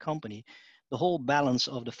requirements of a company, the whole balance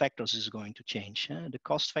of the factors is going to change. The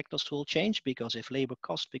cost factors will change, because if labor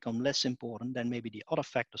costs become less important, then maybe the other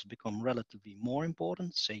factors become relatively more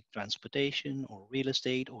important, say transportation or real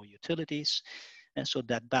estate or utilities. And so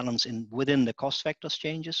that balance within the cost factors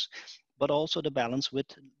changes, but also the balance with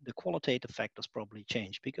the qualitative factors probably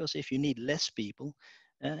change, because if you need less people,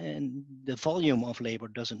 and the volume of labor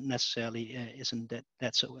doesn't necessarily isn't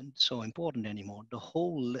that so important anymore. The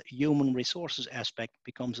whole human resources aspect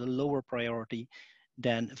becomes a lower priority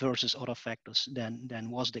than versus other factors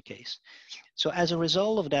than was the case. So as a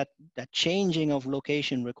result of that changing of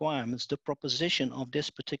location requirements, the proposition of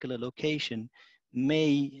this particular location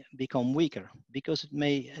may become weaker, because it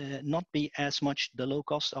may not be as much the low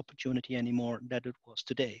cost opportunity anymore that it was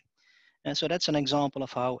today. And so that's an example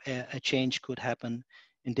of how a change could happen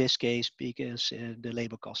in this case, because the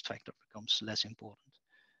labor cost factor becomes less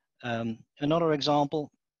important. Another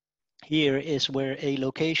example here is where a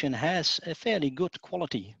location has a fairly good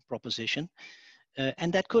quality proposition,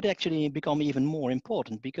 and that could actually become even more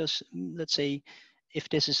important, because let's say if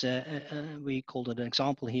this is we called it an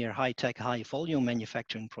example here, high-tech, high-volume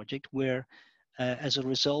manufacturing project, where as a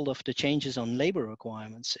result of the changes on labor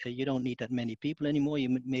requirements, you don't need that many people anymore.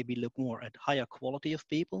 You maybe look more at higher quality of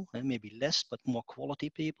people, and maybe less, but more quality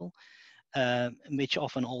people, which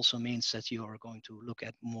often also means that you are going to look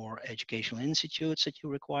at more educational institutes that you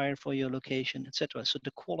require for your location, etc. So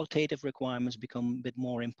the qualitative requirements become a bit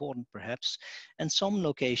more important perhaps. And some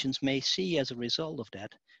locations may see as a result of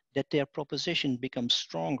that their proposition becomes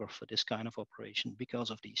stronger for this kind of operation because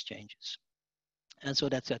of these changes. And so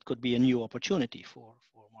that could be a new opportunity for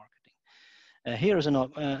marketing. Here is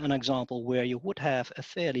an example where you would have a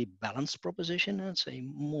fairly balanced proposition, and say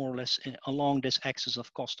more or less along this axis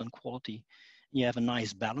of cost and quality. You have a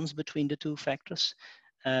nice balance between the two factors,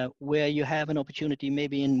 where you have an opportunity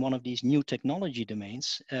maybe in one of these new technology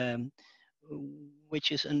domains,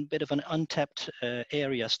 which is a bit of an untapped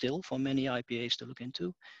area still for many IPAs to look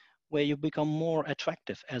into, where you become more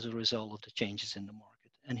attractive as a result of the changes in the market.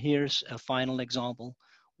 And here's a final example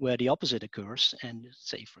where the opposite occurs. And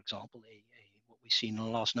say, for example, what we've seen in the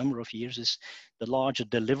last number of years is the larger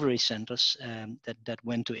delivery centers that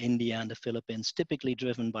went to India and the Philippines, typically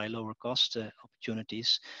driven by lower cost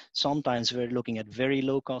opportunities. Sometimes we're looking at very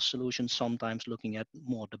low cost solutions, sometimes looking at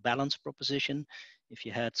more the balanced proposition. If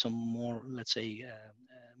you had some more, let's say,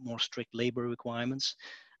 more strict labor requirements,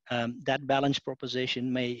 that balanced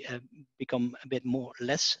proposition may become a bit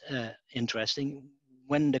less interesting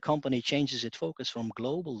when the company changes its focus from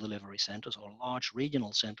global delivery centers or large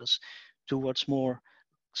regional centers towards more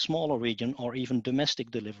smaller region or even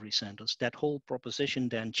domestic delivery centers. That whole proposition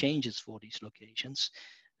then changes for these locations.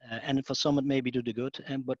 And for some it may be to the good,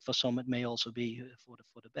 but for some it may also be for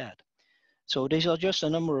the bad. So these are just a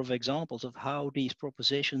number of examples of how these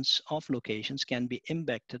propositions of locations can be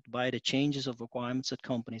impacted by the changes of requirements that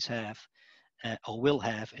companies have or will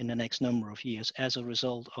have in the next number of years as a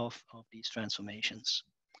result of these transformations.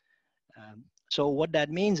 So what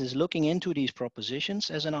that means is looking into these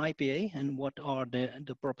propositions as an IPA, and what are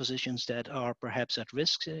the propositions that are perhaps at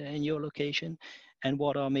risk in your location, and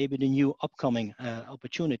what are maybe the new upcoming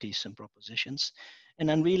opportunities and propositions. And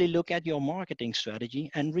then really look at your marketing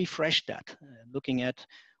strategy and refresh that, looking at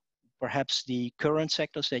perhaps the current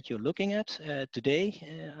sectors that you're looking at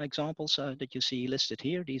today, examples that you see listed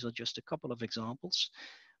here. These are just a couple of examples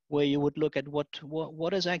where you would look at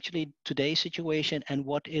what is actually today's situation and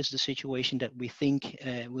what is the situation that we think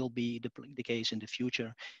will be the case in the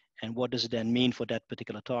future, and what does it then mean for that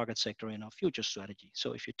particular target sector in our future strategy.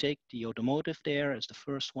 So if you take the automotive there as the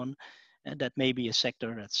first one, that may be a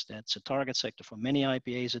sector that's a target sector for many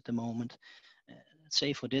IPAs at the moment. Let's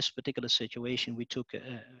say for this particular situation, we took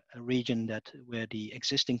a region where the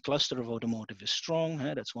existing cluster of automotive is strong.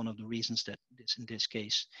 That's one of the reasons that in this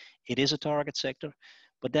case, it is a target sector.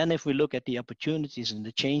 But then if we look at the opportunities and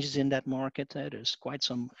the changes in that market, there's quite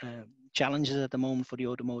some challenges at the moment for the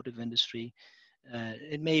automotive industry.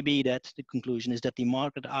 It may be that the conclusion is that the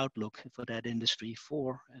market outlook for that industry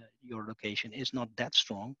for your location is not that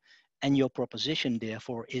strong, and your proposition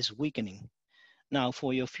therefore is weakening. Now,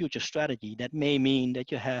 for your future strategy, that may mean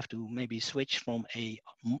that you have to maybe switch from a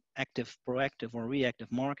active, proactive or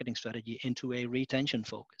reactive marketing strategy into a retention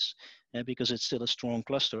focus, because it's still a strong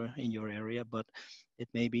cluster in your area, but it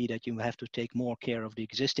may be that you have to take more care of the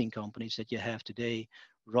existing companies that you have today,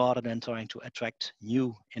 rather than trying to attract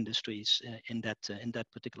new industries in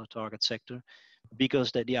that particular target sector,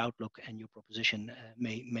 because the outlook and your proposition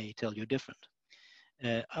may tell you different.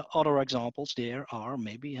 Other examples there are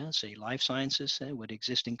maybe, say, life sciences, where the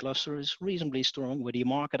existing cluster is reasonably strong, where the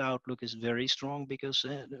market outlook is very strong because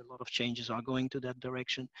a lot of changes are going to that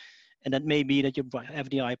direction. And that may be that your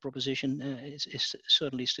FDI proposition is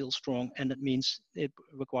certainly still strong, and that means it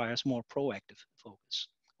requires more proactive focus,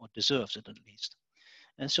 or deserves it at least.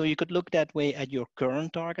 And so you could look that way at your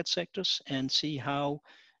current target sectors and see how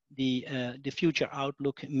the future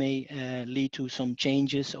outlook may lead to some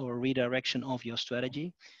changes or redirection of your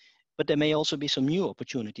strategy. But there may also be some new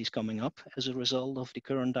opportunities coming up as a result of the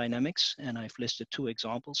current dynamics. And I've listed two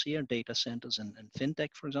examples here, data centers and fintech,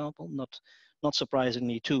 for example, not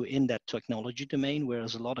surprisingly too in that technology domain, where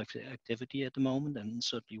there's a lot of activity at the moment and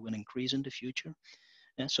certainly will increase in the future.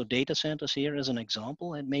 So data centers here as an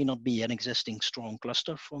example, it may not be an existing strong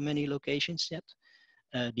cluster for many locations yet.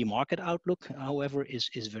 The market outlook, however,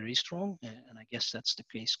 is very strong, and I guess that's the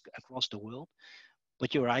case across the world.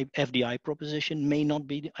 But your FDI proposition may not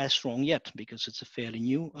be as strong yet, because it's a fairly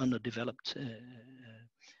new, underdeveloped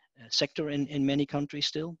sector in many countries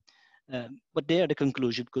still. But there the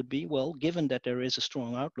conclusion could be, well, given that there is a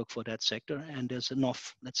strong outlook for that sector and there's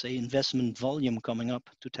enough, let's say, investment volume coming up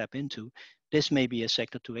to tap into, this may be a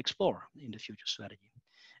sector to explore in the future strategy.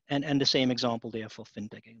 And the same example there for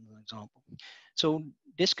fintech, as an example. So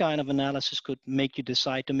this kind of analysis could make you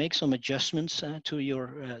decide to make some adjustments to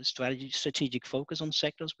your strategic focus on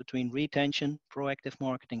sectors between retention, proactive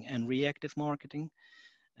marketing, and reactive marketing.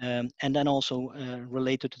 And then also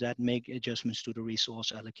related to that, make adjustments to the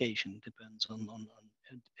resource allocation. Depends on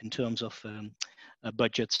in terms of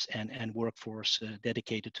budgets and workforce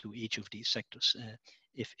dedicated to each of these sectors,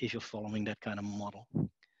 if you're following that kind of model.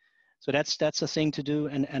 So that's a thing to do.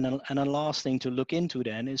 And a last thing to look into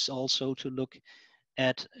then is also to look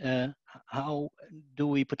at how do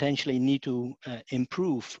we potentially need to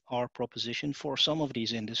improve our proposition for some of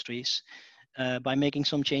these industries by making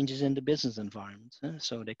some changes in the business environment.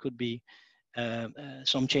 So there could be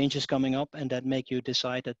some changes coming up, and that make you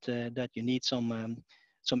decide that you need some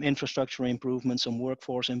infrastructure improvements, some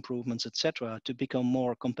workforce improvements, etc., to become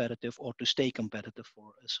more competitive or to stay competitive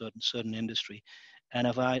for a certain industry. And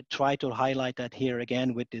if I try to highlight that here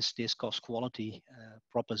again with this cost quality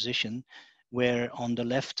proposition, where on the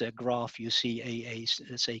left graph you see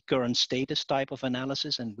let's say current status type of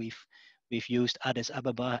analysis, and we've used Addis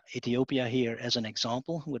Ababa, Ethiopia here as an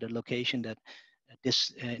example, with a location that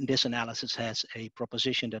in this analysis has a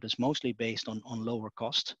proposition that is mostly based on lower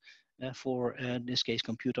cost for in this case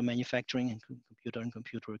computer manufacturing and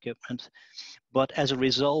computer equipment. But as a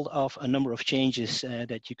result of a number of changes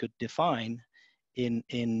that you could define in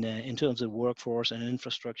terms of workforce and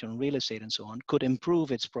infrastructure and real estate and so on, could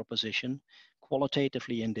improve its proposition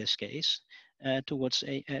qualitatively in this case towards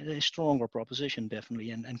a stronger proposition,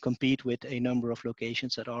 definitely, and compete with a number of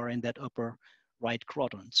locations that are in that upper right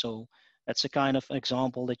quadrant. So that's a kind of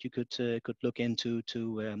example that you could look into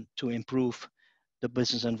to improve the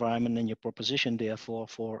business environment and your proposition therefore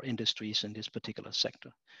for industries in this particular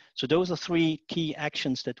sector. So those are three key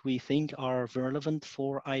actions that we think are relevant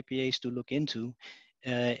for IPAs to look into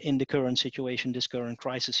in the current situation, this current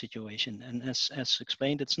crisis situation. And as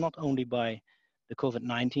explained, it's not only by the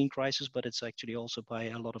COVID-19 crisis, but it's actually also by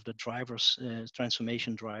a lot of the drivers,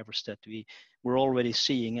 transformation drivers that we're already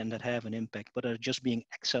seeing and that have an impact, but are just being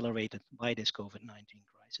accelerated by this COVID-19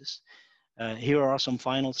 crisis. Here are some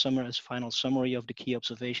final summary of the key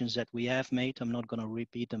observations that we have made. I'm not going to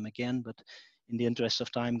repeat them again, but in the interest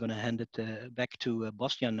of time, I'm going to hand it back to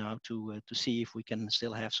Bostjan now to see if we can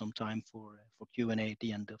still have some time for Q&A at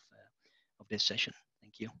the end of this session.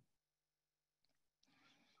 Thank you.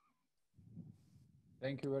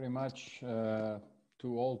 Thank you very much to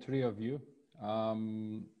all three of you.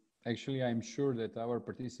 Actually, I'm sure that our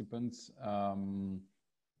participants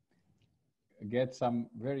get some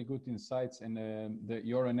very good insights, and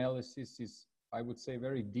your analysis is, I would say,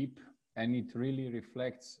 very deep, and it really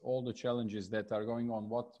reflects all the challenges that are going on.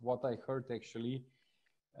 What I heard actually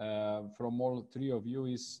from all three of you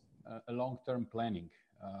is a long-term planning.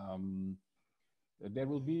 There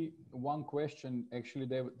will be one question actually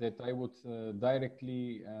that I would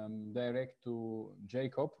directly direct to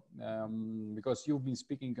Jocob, because you've been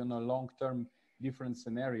speaking on a long-term different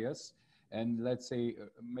scenarios, and let's say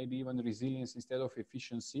maybe even resilience instead of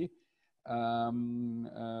efficiency.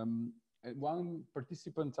 One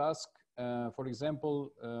participant asked, for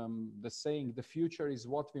example, the saying, "The future is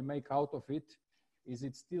what we make out of it." Is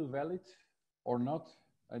it still valid or not?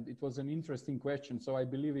 And it was an interesting question, so I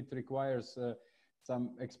believe it requires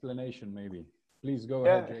some explanation, maybe. Please go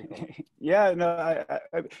ahead, Jacob. Yeah, no,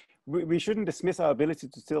 we shouldn't dismiss our ability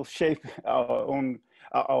to still shape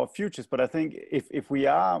our futures, but I think if we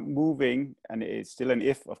are moving, and it's still an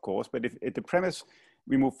if, of course, but if the premise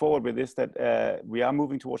we move forward with is that we are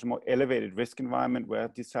moving towards a more elevated risk environment where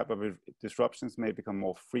these type of disruptions may become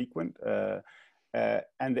more frequent,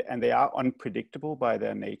 and they are unpredictable by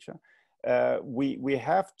their nature. We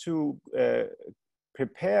have to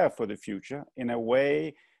prepare for the future in a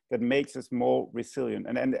way that makes us more resilient.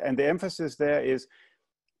 And the emphasis there is,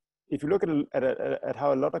 if you look at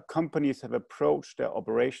how a lot of companies have approached their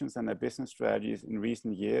operations and their business strategies in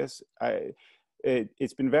recent years,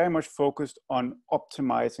 it's been very much focused on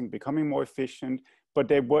optimizing, becoming more efficient, but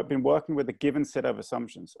they've been working with a given set of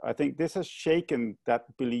assumptions. I think this has shaken that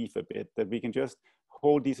belief a bit, that we can just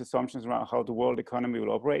hold these assumptions around how the world economy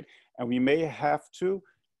will operate, and we may have to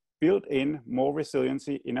build in more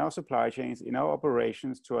resiliency in our supply chains, in our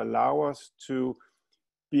operations, to allow us to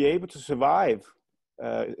be able to survive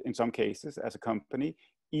in some cases as a company,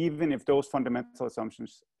 even if those fundamental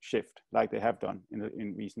assumptions shift like they have done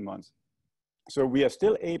in recent months. So we are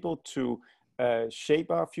still able to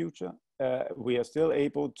shape our future. We are still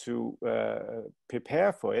able to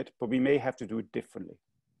prepare for it, but we may have to do it differently,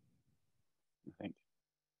 I think.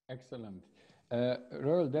 Excellent.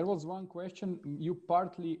 Roel, there was one question you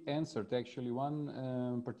partly answered, actually.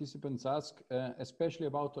 One participant asked, especially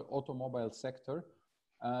about the automobile sector.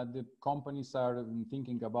 The companies are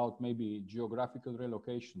thinking about maybe geographical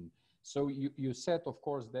relocation. So you said, of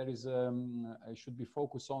course, there is should be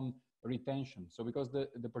focus on retention. So because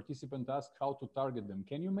the participant asked how to target them,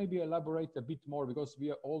 can you maybe elaborate a bit more? Because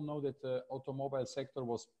we all know that the automobile sector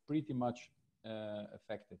was pretty much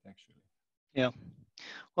affected, actually. Yeah,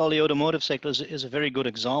 well, the automotive sector is a very good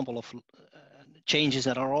example of changes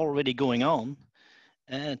that are already going on.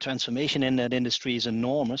 Transformation in that industry is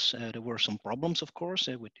enormous. There were some problems, of course,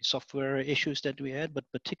 with the software issues that we had, but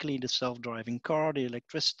particularly the self-driving car, the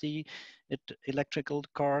electrical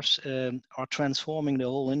cars are transforming the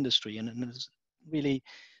whole industry. And it's really,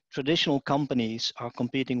 traditional companies are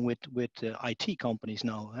competing with IT companies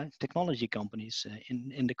now, technology companies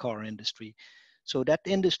in the car industry. So that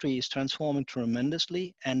industry is transforming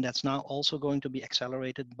tremendously, and that's now also going to be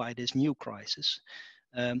accelerated by this new crisis.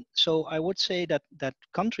 So I would say that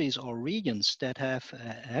countries or regions that have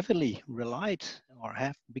heavily relied or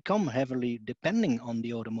have become heavily depending on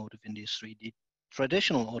the automotive industry, the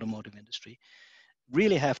traditional automotive industry,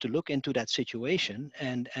 really have to look into that situation.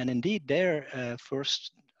 And indeed, there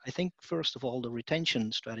I think first of all, the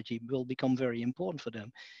retention strategy will become very important for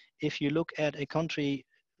them. If you look at a country,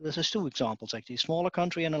 there's two examples actually, a smaller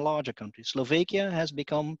country and a larger country. Slovakia has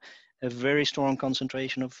become a very strong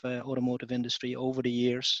concentration of automotive industry over the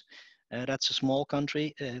years. That's a small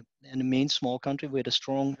country, and the main small country with a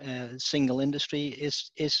strong single industry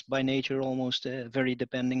is by nature almost very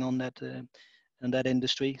depending on that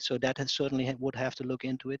industry. So that certainly would have to look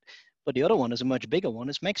into it. But the other one is a much bigger one,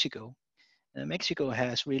 is Mexico. Mexico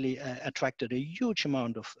has really attracted a huge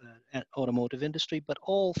amount of automotive industry, but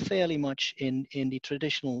all fairly much in the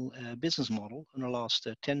traditional business model in the last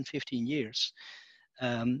 10, 15 years.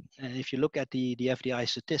 If you look at the FDI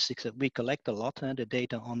statistics that we collect a lot, the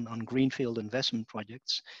data on greenfield investment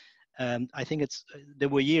projects, I think there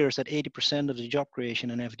were years that 80% of the job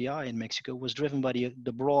creation in FDI in Mexico was driven by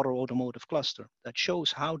the broader automotive cluster. That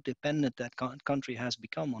shows how dependent that country has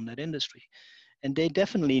become on that industry. And they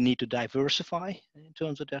definitely need to diversify in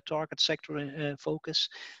terms of their target sector focus,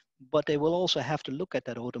 but they will also have to look at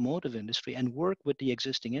that automotive industry and work with the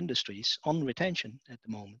existing industries on retention at the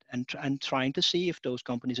moment, and trying to see if those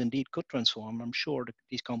companies indeed could transform. I'm sure that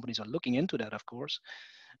these companies are looking into that, of course,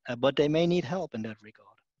 but they may need help in that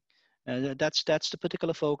regard. That's the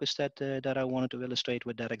particular focus that I wanted to illustrate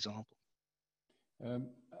with that example.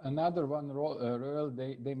 Another one, Roel,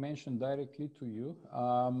 they mentioned directly to you.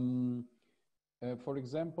 For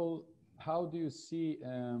example, how do you see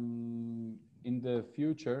in the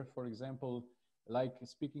future, for example, like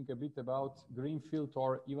speaking a bit about greenfield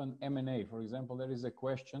or even M&A? For example, there is a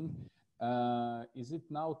question, is it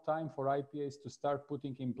now time for IPAs to start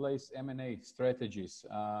putting in place M&A strategies?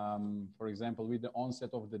 For example, with the onset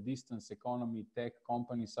of the distance economy, tech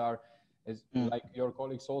companies are, like your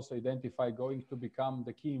colleagues also identify, going to become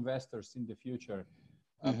the key investors in the future.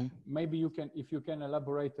 Maybe you can, if you can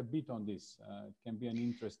elaborate a bit on this, it can be an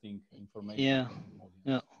interesting information.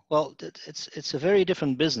 Yeah. Well, it's a very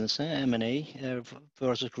different business, M&A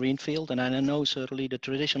versus greenfield, and I know certainly the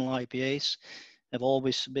traditional IPAs have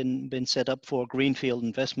always been set up for greenfield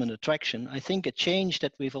investment attraction. I think a change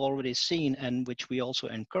that we've already seen and which we also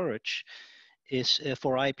encourage is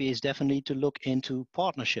for IPAs definitely to look into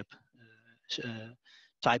partnership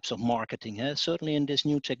types of marketing. Certainly in this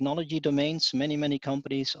new technology domains, many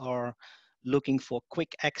companies are looking for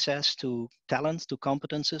quick access to talents, to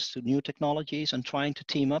competences, to new technologies, and trying to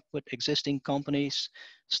team up with existing companies,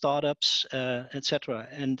 startups, etc.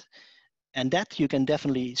 And that you can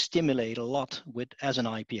definitely stimulate a lot with as an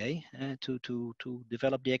IPA to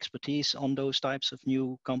develop the expertise on those types of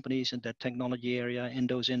new companies in that technology area, in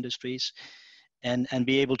those industries, and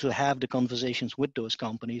be able to have the conversations with those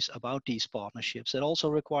companies about these partnerships. It also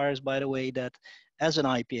requires, by the way, that as an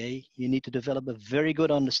IPA, you need to develop a very good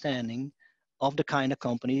understanding of the kind of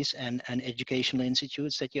companies and educational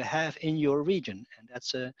institutes that you have in your region. And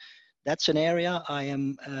that's an area I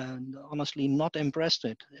am honestly not impressed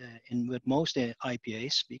with most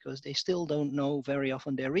IPAs, because they still don't know very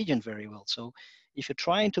often their region very well. So if you're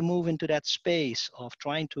trying to move into that space of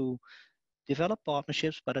trying to develop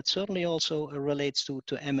partnerships, but it certainly also relates to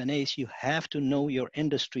M&As, you have to know your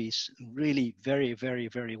industries really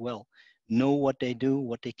very well. Know what they do,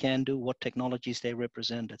 what they can do, what technologies they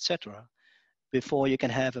represent, etc., before you can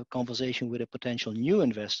have a conversation with a potential new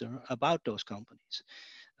investor about those companies.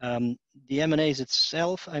 The M&As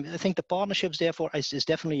itself, I think the partnerships therefore is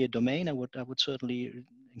definitely a domain. I would certainly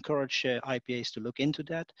encourage IPAs to look into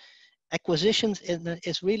that. Acquisitions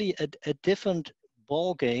is really a different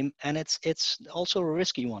ball game, and it's also a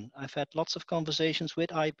risky one. I've had lots of conversations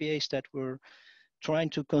with IPAs that were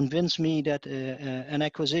trying to convince me that an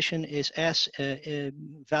acquisition is as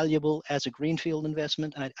valuable as a greenfield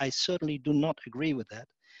investment. I certainly do not agree with that.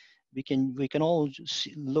 We can all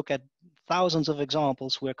look at thousands of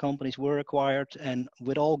examples where companies were acquired and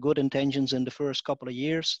with all good intentions in the first couple of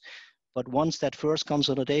years, but once that first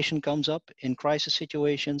consolidation comes up in crisis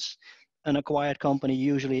situations, an acquired company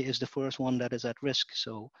usually is the first one that is at risk.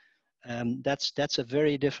 So that's a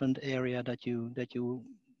very different area that you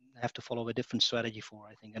have to follow a different strategy for,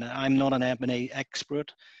 I think. And I'm not an M&A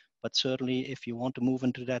expert, but certainly if you want to move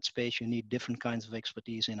into that space, you need different kinds of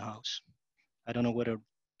expertise in-house. I don't know whether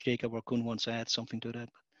Jacob or Koen wants to add something to that,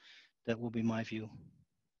 but that will be my view.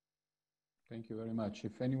 Thank you very much.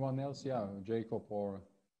 If anyone else, yeah, Jacob or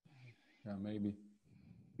yeah, maybe.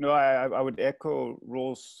 No, I would echo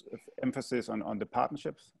Roel's emphasis on the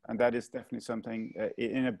partnerships, and that is definitely something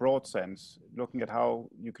in a broad sense, looking at how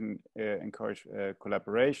you can encourage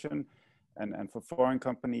collaboration and for foreign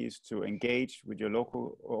companies to engage with your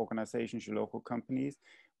local organizations, your local companies,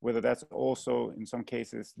 whether that's also in some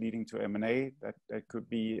cases leading to M&A, that could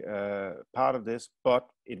be part of this, but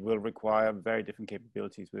it will require very different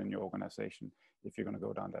capabilities within your organization if you're going to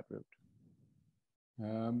go down that route.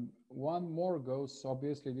 One more goes,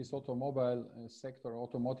 obviously this automobile sector,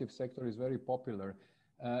 automotive sector is very popular.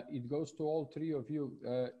 It goes to all three of you.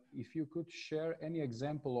 If you could share any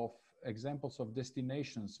examples of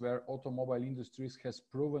destinations where automobile industries has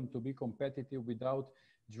proven to be competitive without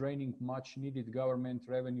draining much needed government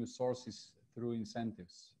revenue sources through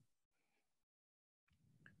incentives.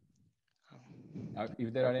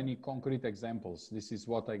 If there are any concrete examples, this is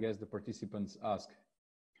what I guess the participants ask.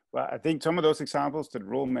 Well, I think some of those examples that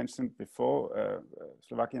Roel mentioned before,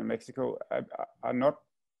 Slovakia and Mexico, are not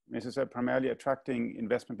necessarily primarily attracting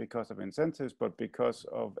investment because of incentives, but because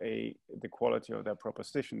of the quality of their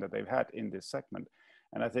proposition that they've had in this segment.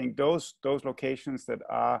 And I think those locations that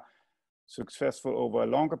are successful over a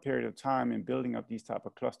longer period of time in building up these type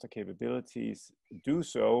of cluster capabilities do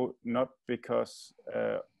so not because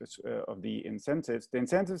of the incentives. The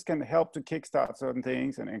incentives can help to kickstart certain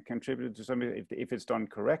things and contribute to something if it's done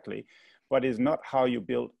correctly, but it's not how you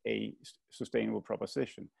build a sustainable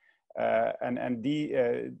proposition. And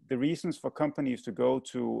the reasons for companies to go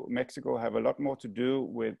to Mexico have a lot more to do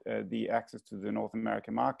with the access to the North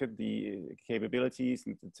American market, the capabilities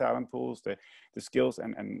and the talent pools, the skills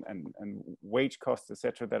and wage costs,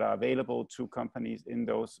 etc., that are available to companies in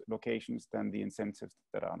those locations than the incentives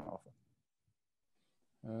that are on offer.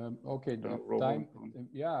 Okay, time,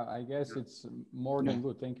 yeah, I guess it's more than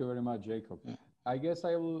good. Thank you very much, Jacob. I guess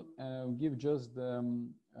I will give just the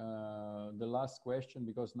last question,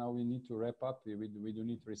 because now we need to wrap up. We do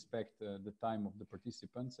need to respect the time of the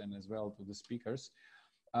participants and as well to the speakers.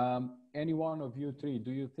 Any one of you three,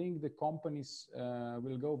 do you think the companies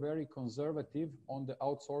will go very conservative on the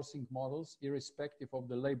outsourcing models, irrespective of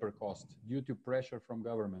the labor cost, due to pressure from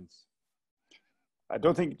governments? I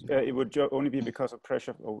don't think it would only be because of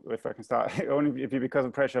pressure, or if I can start, only be because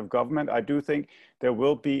of pressure of government. I do think there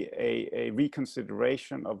will be a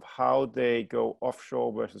reconsideration of how they go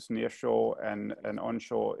offshore versus nearshore and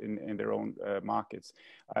onshore in their own markets.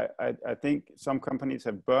 I think some companies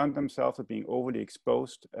have burned themselves at being overly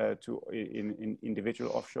exposed in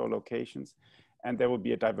individual offshore locations, and there will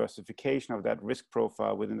be a diversification of that risk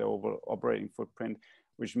profile within the overall operating footprint,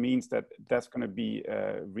 which means that that's going to be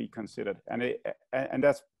reconsidered. And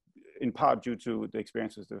that's in part due to the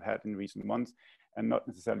experiences they've had in recent months, and not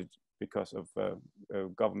necessarily because of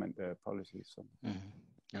government policies. So. Mm-hmm.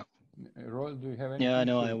 Yeah. Roel, do you have anything? Yeah,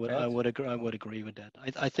 no, I would agree. I would agree with that.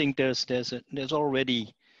 I think there's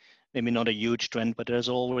already, maybe not a huge trend, but there's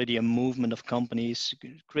already a movement of companies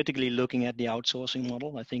critically looking at the outsourcing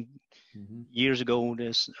model. I think years ago,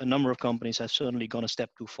 there's a number of companies have certainly gone a step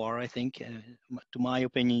too far. I think, to my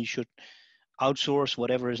opinion, you should outsource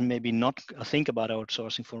whatever is maybe not, think about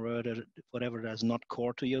outsourcing for whatever that's not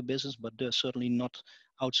core to your business, but there's certainly not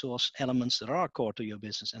outsource elements that are core to your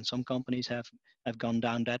business. And some companies have gone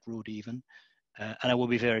down that route even. And I will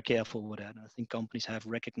be very careful with that. I think companies have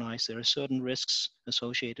recognized there are certain risks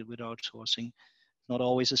associated with outsourcing. Not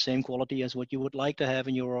always the same quality as what you would like to have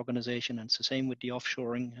in your organization. And it's the same with the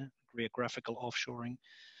offshoring, geographical offshoring.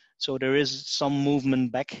 So there is some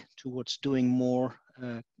movement back towards doing more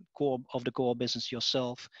core business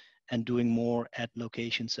yourself and doing more at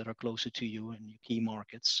locations that are closer to you in your key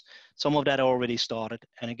markets. Some of that already started.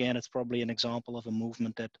 And again, it's probably an example of a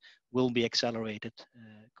movement that will be accelerated,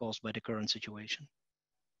 caused by the current situation.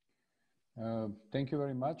 Thank you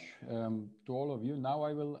very much to all of you. Now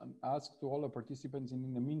I will ask to all the participants, and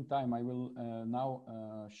in the meantime, I will now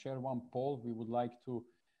share one poll. We would like to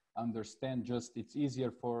understand, just it's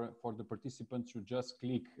easier for the participants to just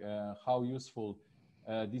click how useful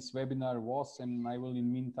this webinar was, and I will in the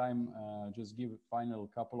meantime just give a final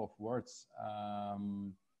couple of words.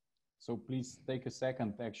 So please take a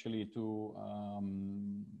second actually to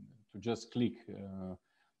just click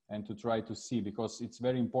and to try to see, because it's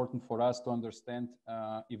very important for us to understand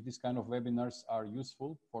if this kind of webinars are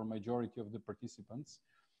useful for majority of the participants.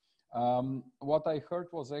 What I heard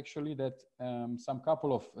was actually that some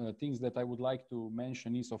couple of things that I would like to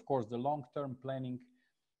mention is, of course, the long-term planning,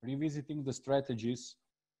 revisiting the strategies,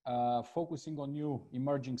 focusing on new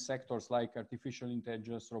emerging sectors like artificial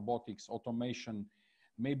intelligence, robotics, automation,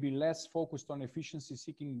 maybe less focused on efficiency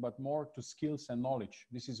seeking, but more to skills and knowledge.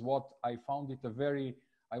 This is what I found it a very,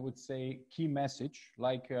 I would say, key message,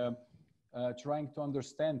 like trying to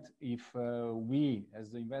understand if we, as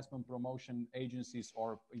the investment promotion agencies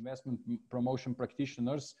or investment promotion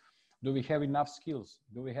practitioners, do we have enough skills?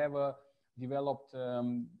 Do we have developed,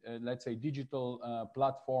 let's say, digital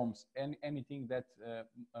platforms and anything that,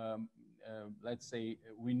 let's say,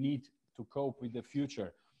 we need to cope with the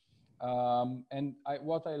future? And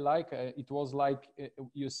what I like, it was like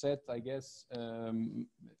you said, I guess,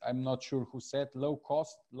 I'm not sure who said, low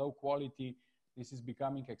cost, low quality, this is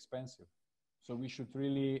becoming expensive. So we should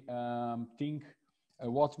really think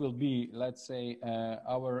what will be, let's say,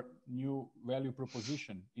 our new value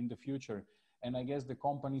proposition in the future. And I guess the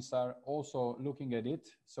companies are also looking at it.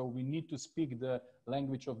 So we need to speak the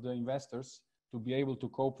language of the investors to be able to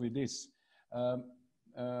cope with this.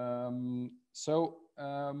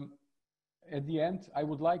 At the end, I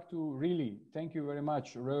would like to really thank you very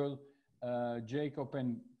much, Roel, Jocob,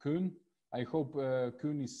 and Koen. I hope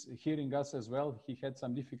Koen is hearing us as well. He had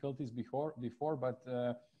some difficulties before, but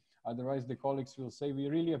otherwise the colleagues will say we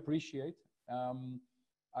really appreciate.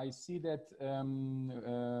 I see that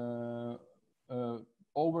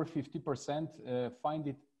over 50% find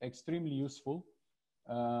it extremely useful,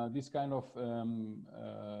 this kind of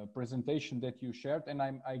presentation that you shared. And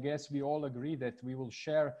I guess we all agree that we will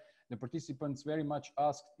share, the participants very much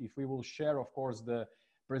asked if we will share, of course, the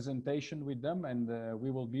presentation with them, and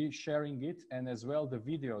we will be sharing it, and as well the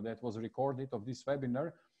video that was recorded of this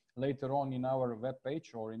webinar later on in our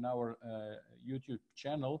webpage or in our YouTube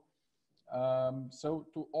channel. So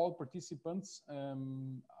to all participants,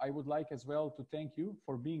 I would like as well to thank you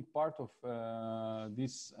for being part of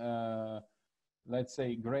this, let's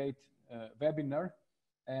say, great webinar.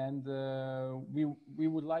 And we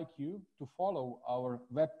would like you to follow our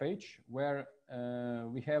webpage, where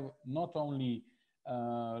we have not only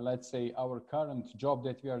let's say, our current job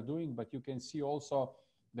that we are doing, but you can see also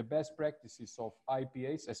the best practices of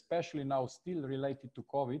IPAs, especially now still related to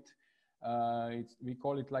COVID. We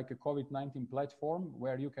call it like a COVID-19 platform,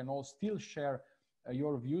 where you can all still share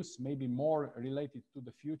your views, maybe more related to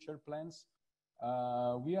the future plans.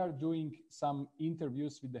 We are doing some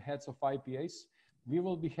interviews with the heads of IPAs. we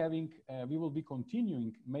will be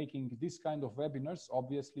continuing making this kind of webinars.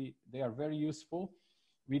 Obviously, they are very useful,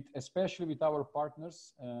 especially with our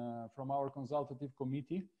partners from our consultative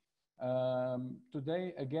committee.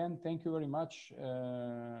 Today, again, thank you very much,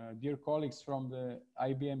 dear colleagues from the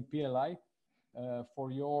IBM-PLI,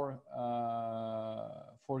 for your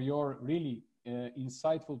really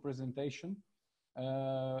insightful presentation.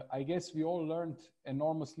 I guess we all learned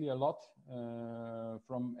enormously a lot,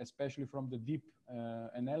 especially from the deep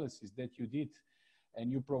analysis that you did,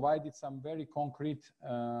 and you provided some very concrete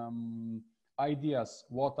ideas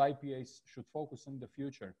what IPAs should focus in the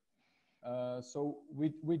future. So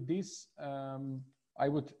with this, I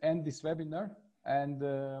would end this webinar,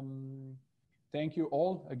 and thank you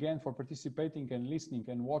all again for participating and listening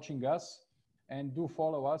and watching us. And do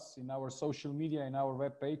follow us in our social media and our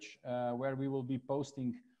webpage, where we will be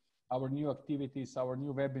posting our new activities, our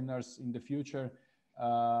new webinars in the future.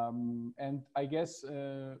 And I guess,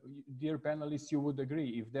 dear panelists, you would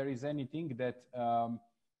agree, if there is anything that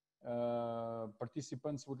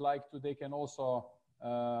participants would like to, they can also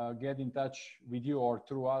get in touch with you or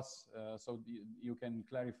through us, so you can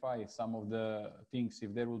clarify some of the things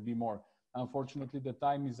if there will be more. Unfortunately, the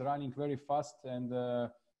time is running very fast, and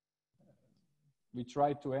we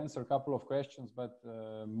tried to answer a couple of questions, but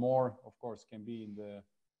more, of course, can be in the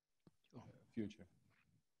future.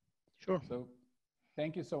 Sure. So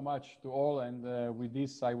thank you so much to all. And with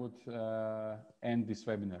this, I would end this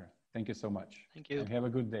webinar. Thank you so much. Thank you. And have a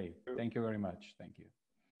good day. Thank you very much. Thank you.